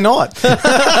why not?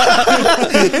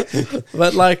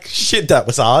 But like, Shit, that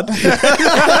was hard.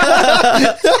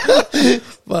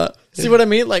 but see what I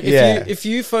mean? Like, Yeah. if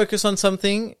you focus on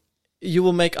something, you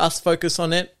will make us focus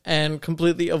on it and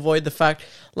completely avoid the fact.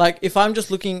 Like, if I'm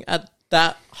just looking at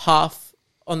that half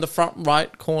on the front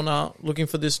right corner looking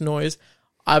for this noise,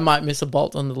 I might miss a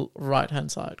bolt on the right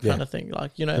hand side, kind Yeah. of thing.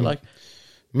 Like, you know, like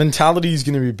Mentality is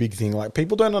going to be a big thing. Like,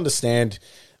 people don't understand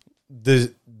this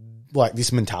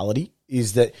mentality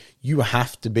is that you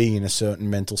have to be in a certain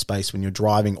mental space when you're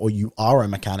driving, or you are a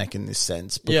mechanic in this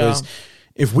sense. Because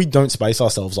if we don't space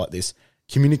ourselves like this,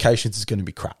 communications is going to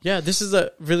be crap. yeah, this is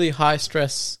a really high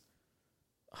stress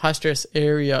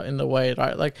area in the way,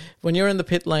 right? Like when you're in the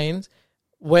pit lanes,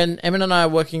 when Emin and I are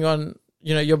working on,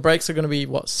 you know, your brakes are going to be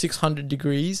 600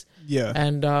 degrees,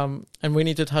 and we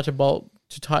need to touch a bolt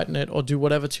to tighten it or do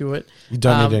whatever to it. You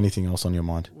don't need anything else on your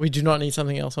mind. We do not need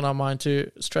something else on our mind to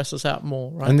stress us out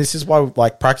more, right? And this is why,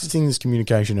 like, practicing this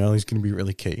communication early is going to be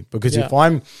really key. Because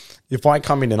if I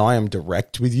come in and I am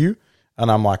direct with you, and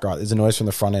I'm like, right, there's a noise from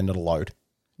the front end of the load.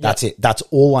 That's it. That's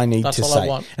all I need to all I say.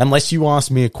 want. Unless you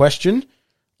ask me a question,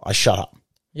 I shut up.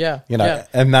 Yeah, You know, yeah.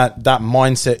 and that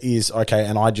mindset is okay.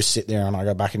 And I just sit there and I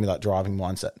go back into that driving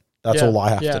mindset. That's Yeah, all I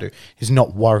have to do, is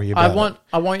not worry about it.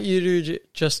 I want you to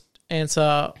just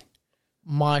answer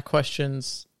my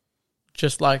questions,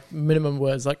 just like minimum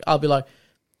words. Like I'll be like,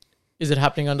 is it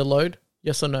happening under load?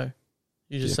 Yes or no?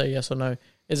 You just say yes or no.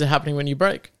 Is it happening when you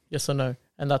brake? Yes or no?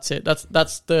 And that's it.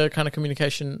 That's the kind of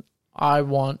communication I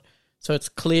want. So it's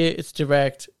clear, it's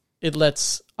direct. It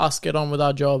lets us get on with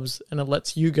our jobs, and it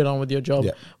lets you get on with your job.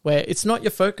 Yeah. Where it's not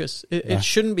your focus. It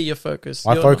shouldn't be your focus.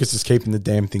 My focus is keeping the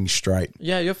damn thing straight.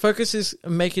 Yeah, your focus is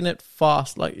making it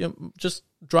fast, like just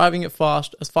driving it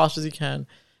fast as you can.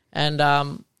 And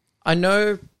I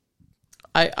know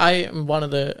I am one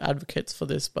of the advocates for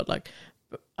this, but like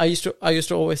I used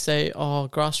to always say, oh,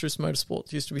 grassroots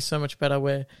motorsports used to be so much better,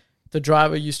 where the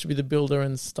driver used to be the builder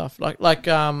and stuff, like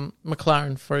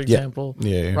McLaren, for example.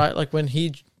 Yeah. Right, like when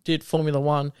he did Formula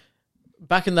One.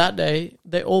 Back in that day,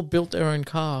 they all built their own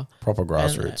car, Proper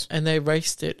grassroots. and they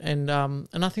raced it, and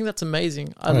I think that's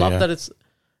amazing. I love that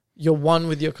you're one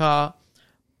with your car,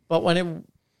 but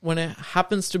when it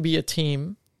happens to be a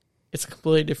team, it's a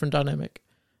completely different dynamic,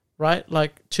 right?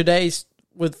 Like today's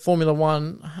with Formula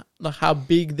One, like how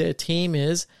big their team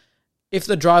is. If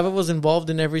the driver was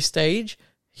involved in every stage,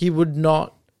 he would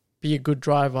not be a good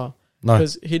driver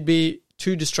because he'd be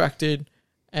too distracted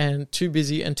and too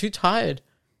busy and too tired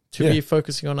to be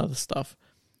focusing on other stuff.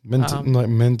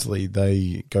 Mentally,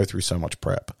 they go through so much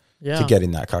prep to get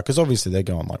in that car, because obviously they're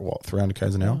going 300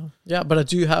 k's an hour. Yeah, but I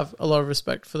do have a lot of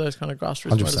respect for those kind of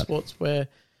grassroots 100%. motorsports where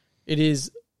it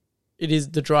is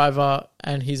the driver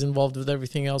and he's involved with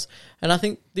everything else. And I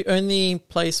think the only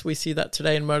place we see that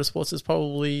today in motorsports is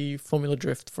probably Formula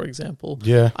Drift, for example.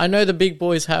 Yeah. I know the big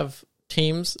boys have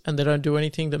teams and they don't do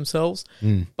anything themselves,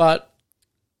 but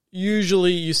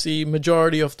usually you see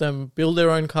majority of them build their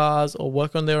own cars or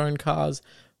work on their own cars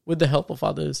with the help of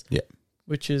others. Yeah.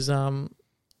 Which is,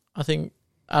 I think,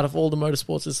 out of all the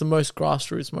motorsports, it's the most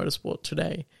grassroots motorsport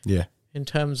today. Yeah. In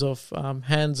terms of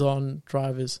hands-on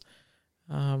drivers,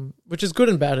 which is good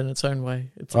and bad in its own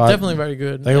way. It's definitely very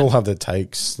good. They all have their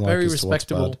takes. Very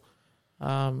respectable.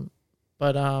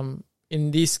 But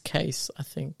in this case, I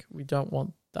think we don't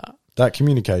want that. That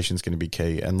communication is going to be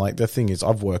key. And the thing is,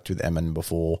 I've worked with Emin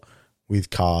before with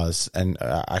cars and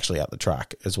actually at the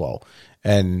track as well.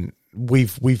 And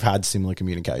we've had similar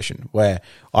communication where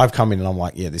I've come in and I'm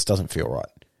like, yeah, this doesn't feel right.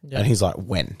 Yeah. And he's like,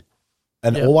 when?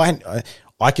 And all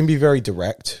I can be very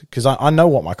direct because I know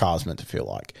what my car's meant to feel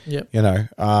like. Yep. You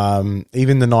know,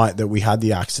 even the night that we had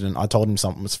the accident, I told him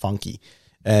something was funky.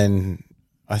 And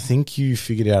I think you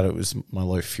figured out it was my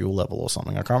low fuel level or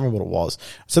something. I can't remember what it was.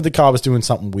 I said the car was doing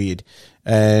something weird.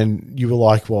 And you were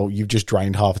like, well, you've just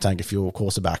drained half a tank of fuel. Of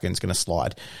course, the back end's going to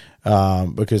slide.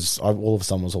 Because all of a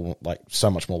sudden was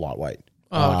so much more lightweight.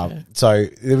 Okay. So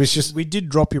it was just... We did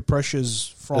drop your pressures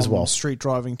from as well. Street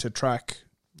driving to track.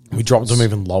 We dropped them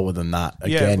even lower than that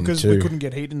again, because too. we couldn't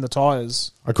get heat in the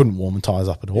tyres. I couldn't warm the tyres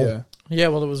up at all. Yeah. Yeah,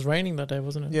 well, it was raining that day,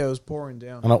 wasn't it? Yeah, it was pouring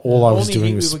down. And all I was only doing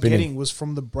heat was we were spinning. getting was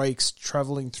from the brakes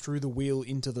traveling through the wheel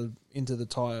into the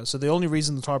tire. So the only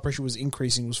reason the tire pressure was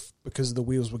increasing was because the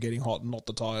wheels were getting hot, not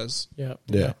the tires. Yeah.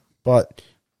 Yeah. But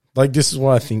like this is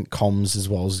why I think comms as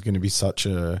well is going to be such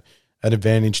an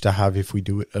advantage to have if we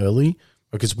do it early,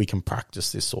 because we can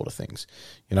practice this sort of things.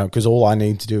 You know, because all I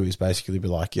need to do is basically be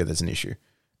like, yeah, there's an issue.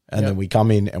 And then we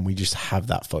come in and we just have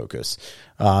that focus.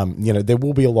 You know, there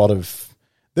will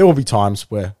be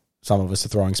times where some of us are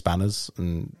throwing spanners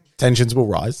and tensions will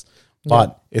rise,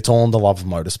 but it's all in the love of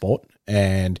motorsport.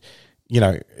 And, you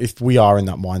know, if we are in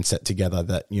that mindset together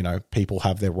that, you know, people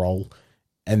have their role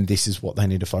and this is what they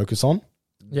need to focus on,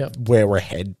 we're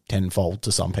ahead tenfold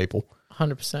to some people.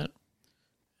 100%.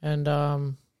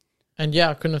 And yeah,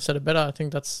 I couldn't have said it better. I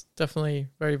think that's definitely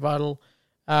very vital.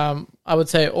 I would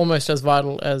say almost as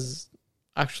vital as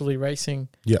actually racing.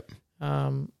 Yep.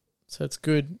 So it's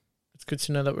good. It's good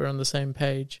to know that we're on the same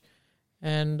page.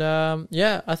 And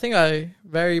yeah, I think I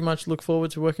very much look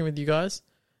forward to working with you guys,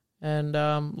 and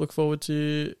look forward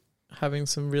to having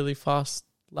some really fast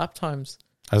lap times.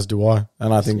 As do I.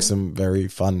 And I think some very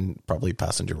fun, probably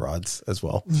passenger rides as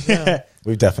well. Yeah.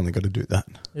 We've definitely got to do that.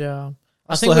 Yeah.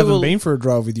 I still haven't been for a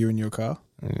drive with you in your car.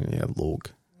 Yeah, log.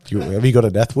 Have you got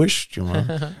a death wish? Do you want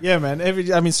to? Yeah,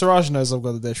 man. Siraj knows I've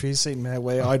got a death wish. He's seen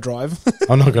where I drive.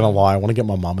 I'm not going to lie. I want to get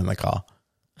my mum in the car.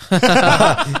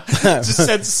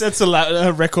 Just sets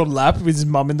a record lap with his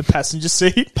mum in the passenger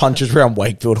seat. Punches around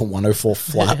Wakefield on 104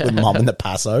 flat with mum in the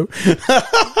Paso.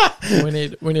 We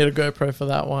need a GoPro for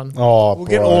that one. Oh, We'll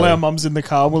get all our mums in the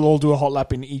car. We'll all do a hot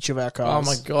lap in each of our cars.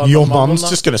 Oh my god. Your mum's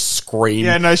just going to scream.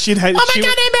 Yeah, no, she'd hate. Oh my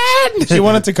god, man! She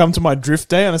wanted to come to my drift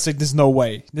day, and I said, "There's no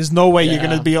way. There's no way you're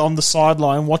going to be on the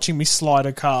sideline watching me slide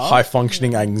a car." High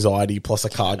functioning anxiety plus a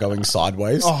car going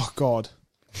sideways. Oh god.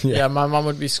 Yeah, my mum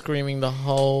would be screaming the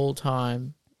whole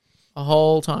time.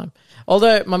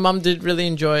 Although my mum did really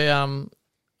enjoy.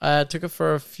 I took her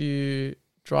for a few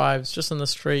drives just on the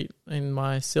street in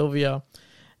my Sylvia,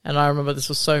 and I remember this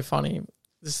was so funny.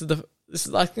 This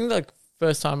is I think like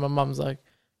first time my mum's like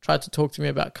tried to talk to me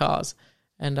about cars,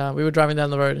 and we were driving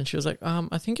down the road, and she was like,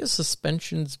 "I think your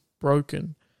suspension's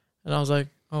broken," and I was like,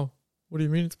 "Oh, what do you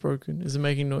mean it's broken? Is it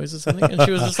making noise or something?" And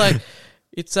she was just like,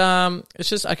 It's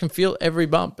just I can feel every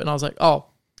bump, and I was like, oh,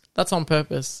 that's on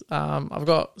purpose. I've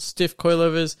got stiff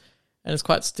coilovers, and it's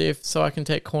quite stiff, so I can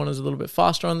take corners a little bit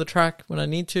faster on the track when I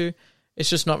need to. It's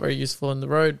just not very useful in the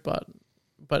road, but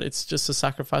it's just a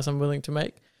sacrifice I'm willing to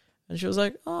make. And she was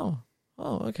like, oh,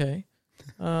 okay.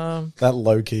 That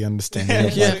low key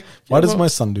understanding. Yeah. Why does my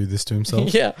son do this to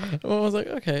himself? Yeah. Well, I was like,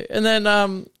 okay. And then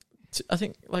I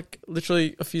think like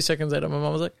literally a few seconds later, my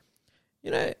mom was like,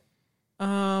 you know,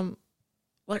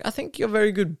 like, I think you're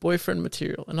very good boyfriend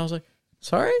material. And I was like,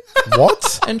 sorry?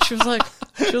 What? And she was like,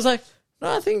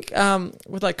 no, I think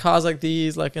with like cars like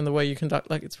these, like in the way you conduct,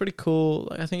 like it's pretty cool.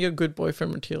 Like I think you're good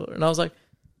boyfriend material. And I was like,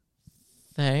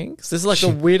 thanks. This is like the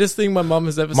weirdest thing my mum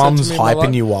has ever said to me. Mum's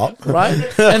hyping you up.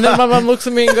 Right? And then my mum looks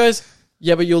at me and goes,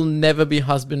 yeah, but you'll never be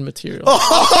husband material.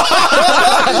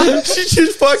 She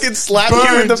just fucking slapped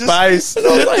you in the face. And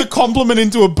I was like, the compliment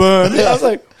into a burn. I was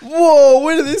like, whoa,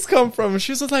 where did this come from? And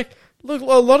she was just like, look, a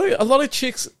lot of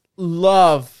chicks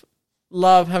love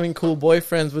having cool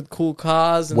boyfriends with cool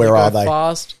cars and Where they are go they?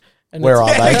 fast. And Where are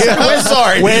they? We're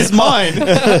sorry. Where's mine?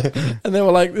 And they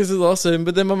were like, this is awesome.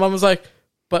 But then my mum was like,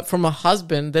 but from a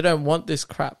husband, they don't want this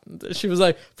crap. She was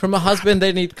like, from a husband,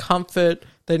 they need comfort,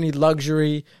 they need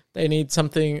luxury, they need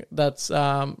something that's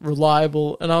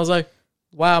reliable. And I was like,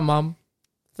 wow, mum,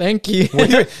 thank you.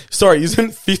 Sorry,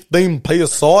 isn't 15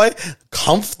 PSI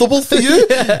comfortable for you?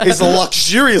 It's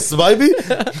luxurious, baby.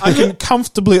 I can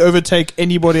comfortably overtake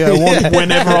anybody I want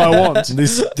whenever I want.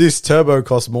 This turbo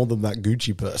costs more than that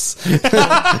Gucci purse.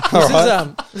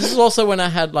 This is also when I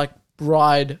had like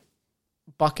bride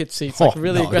bucket seats, like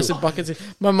really aggressive bucket seats.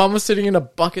 My mum was sitting in a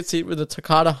bucket seat with a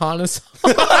Takata harness.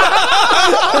 What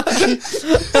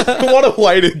a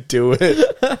way to do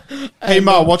it. Hey,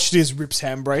 Ma, watch this. Rips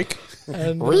handbrake.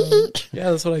 And yeah,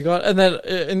 that's what I got. And then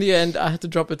in the end, I had to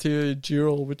drop it to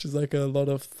Dural, which is like a lot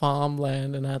of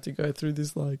farmland, and I had to go through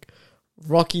this like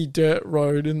rocky dirt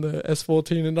road in the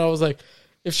S14. And I was like,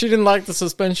 if she didn't like the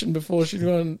suspension before, she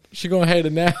gonna hate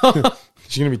it now.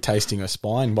 She's going to be tasting her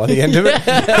spine by the end of it.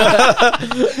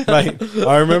 Mate,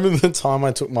 I remember the time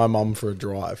I took my mum for a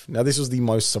drive. Now, this was the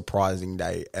most surprising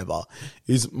day ever.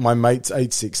 Is my mate's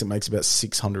 8.6. It makes about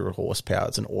 600 horsepower.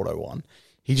 It's an auto one.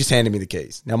 He just handed me the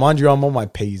keys. Now, mind you, I'm on my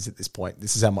P's at this point.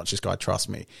 This is how much this guy trusts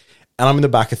me. And I'm in the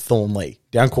back of Thornley,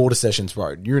 down Quarter Sessions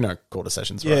Road. You know Quarter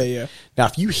Sessions Road. Yeah. Now,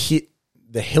 if you hit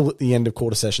the hill at the end of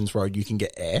Quarter Sessions Road, you can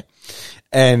get air.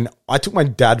 And I took my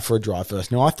dad for a drive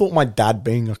first. Now, I thought my dad,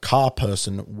 being a car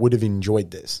person, would have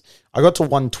enjoyed this. I got to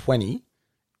 120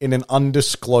 in an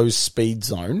undisclosed speed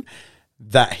zone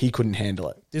that he couldn't handle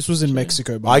it. This was in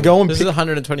Mexico. I go and This is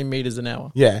 120 meters an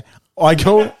hour. yeah, I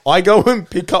go and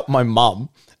pick up my mum,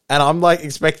 and I'm like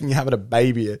expecting you having a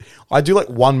baby. I do like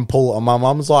one pull, and my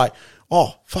mum's like,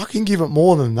 "Oh, fucking give it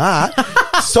more than that."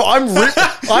 So I'm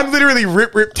literally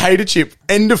rip tater chip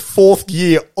end of 4th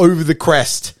gear over the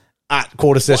crest at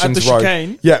Quarter Sessions the Road.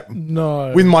 chicane? Yeah,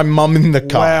 No. with my mum in the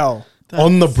car. Wow.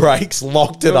 On the brakes,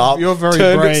 locked it up, you're very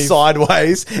turned brave. it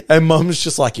sideways, and mum's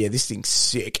just like, "Yeah, this thing's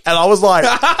sick." And I was like,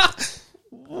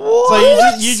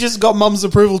 So you just got mum's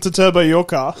approval to turbo your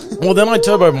car. well, then I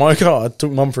turboed my car. I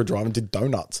took mum for a drive and did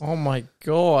donuts. Oh my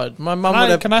god. My mum Can I-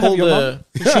 would have can I have pulled your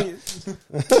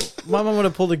my mum would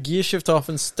have pulled a gear shift off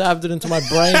and stabbed it into my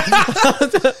brain.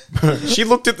 She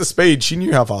looked at the speed. She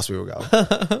knew how fast we were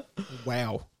going.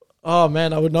 Wow. Oh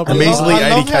man, I would not be I'm easily I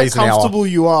love 80 how Ks an hour. comfortable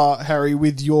you are, Harry,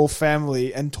 with your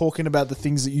family and talking about the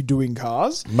things that you do in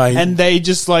cars. Mate. And they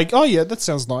just like, oh yeah, that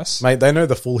sounds nice. Mate, they know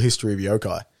the full history of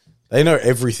yokai. They know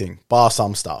everything, bar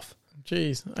some stuff.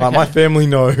 Jeez. Like, Okay. my family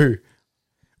know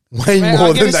way Man, more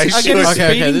I get than a- they I get should. a Okay,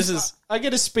 speeding- this is I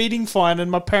get a speeding fine,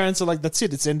 and my parents are like, "That's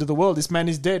it. It's the end of the world. This man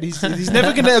is dead. He's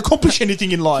never going to accomplish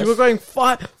anything in life." you were going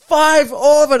five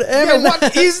over, Evan.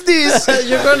 what is this?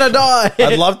 You're gonna die.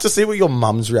 I'd love to see what your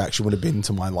mum's reaction would have been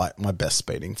to my best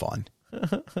speeding fine.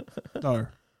 No,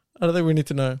 I don't think we need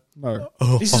to know. no.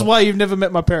 This is why you've never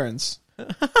met my parents.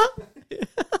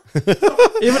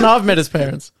 Even I've met his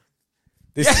parents.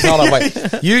 This is not a wait.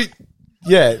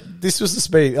 This was the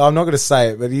speed. I'm not going to say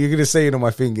it, but you're going to see it on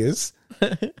my fingers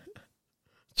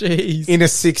Jeez. in a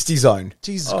 60 zone.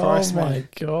 Jesus Oh Christ, my man!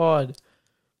 god.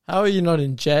 How are you not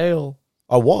in jail?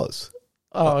 I was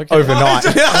Oh, okay. overnight.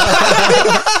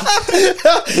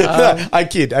 No, I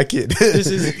kid. This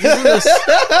is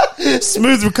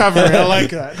Smooth recovery. I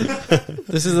like that.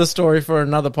 this is a story for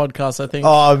another podcast, I think.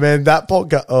 Oh man, that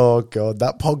podcast. Oh god,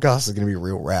 that podcast is going to be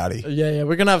real rowdy. Yeah,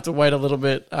 we're gonna have to wait a little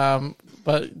bit.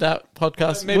 But that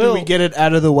podcast Maybe will. we get it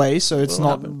out of the way, so it's will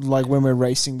not happen. like when we're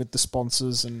racing with the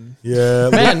sponsors and. Yeah,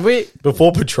 Man, we.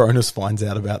 before Patronus finds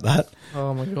out about that.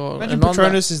 Oh my god. Imagine And on that-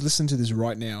 Patronus is listening to this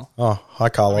right now. Oh, hi I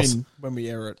Carlos. mean, when we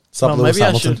air it. Sup, well, Lewis maybe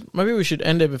Hamilton? maybe we should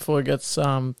end it before it gets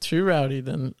too rowdy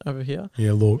then over here.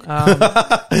 Yeah, look.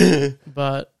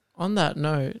 But on that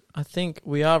note, I think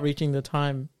we are reaching the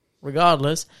time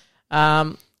regardless.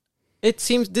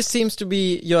 This seems to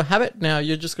be your habit now.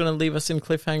 You're just going to leave us in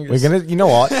cliffhangers. We're gonna. You know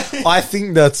what? I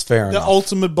think that's fair The enough.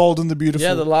 ultimate bold and the beautiful.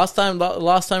 Yeah, the last time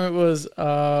it was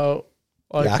I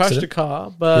crashed accident? a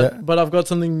car, but Yeah. but I've got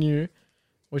something new,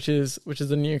 which is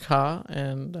a new car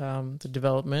and the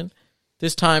development.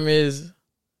 This time is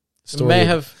I may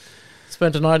have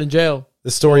spent a night in jail the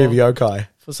story of Or- yokai.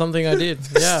 for something I did.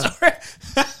 Yeah.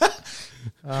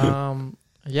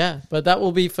 Yeah, but that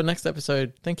will be for next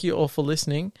episode. Thank you all for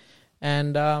listening.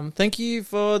 And thank you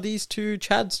for these two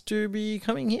Chads to be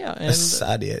coming here and That's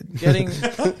sad yet.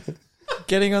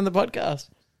 getting on the podcast.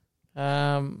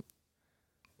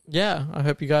 Yeah, I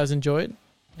hope you guys enjoyed.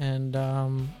 And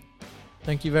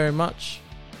thank you very much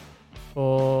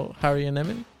for Harry and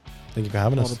Emin. Thank you for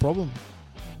having Not us. a problem.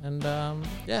 And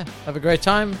yeah, have a great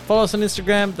time. Follow us on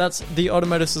Instagram. That's the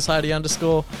Automotive Society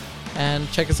 _.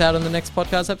 And check us out on the next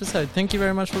podcast episode. Thank you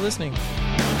very much for listening.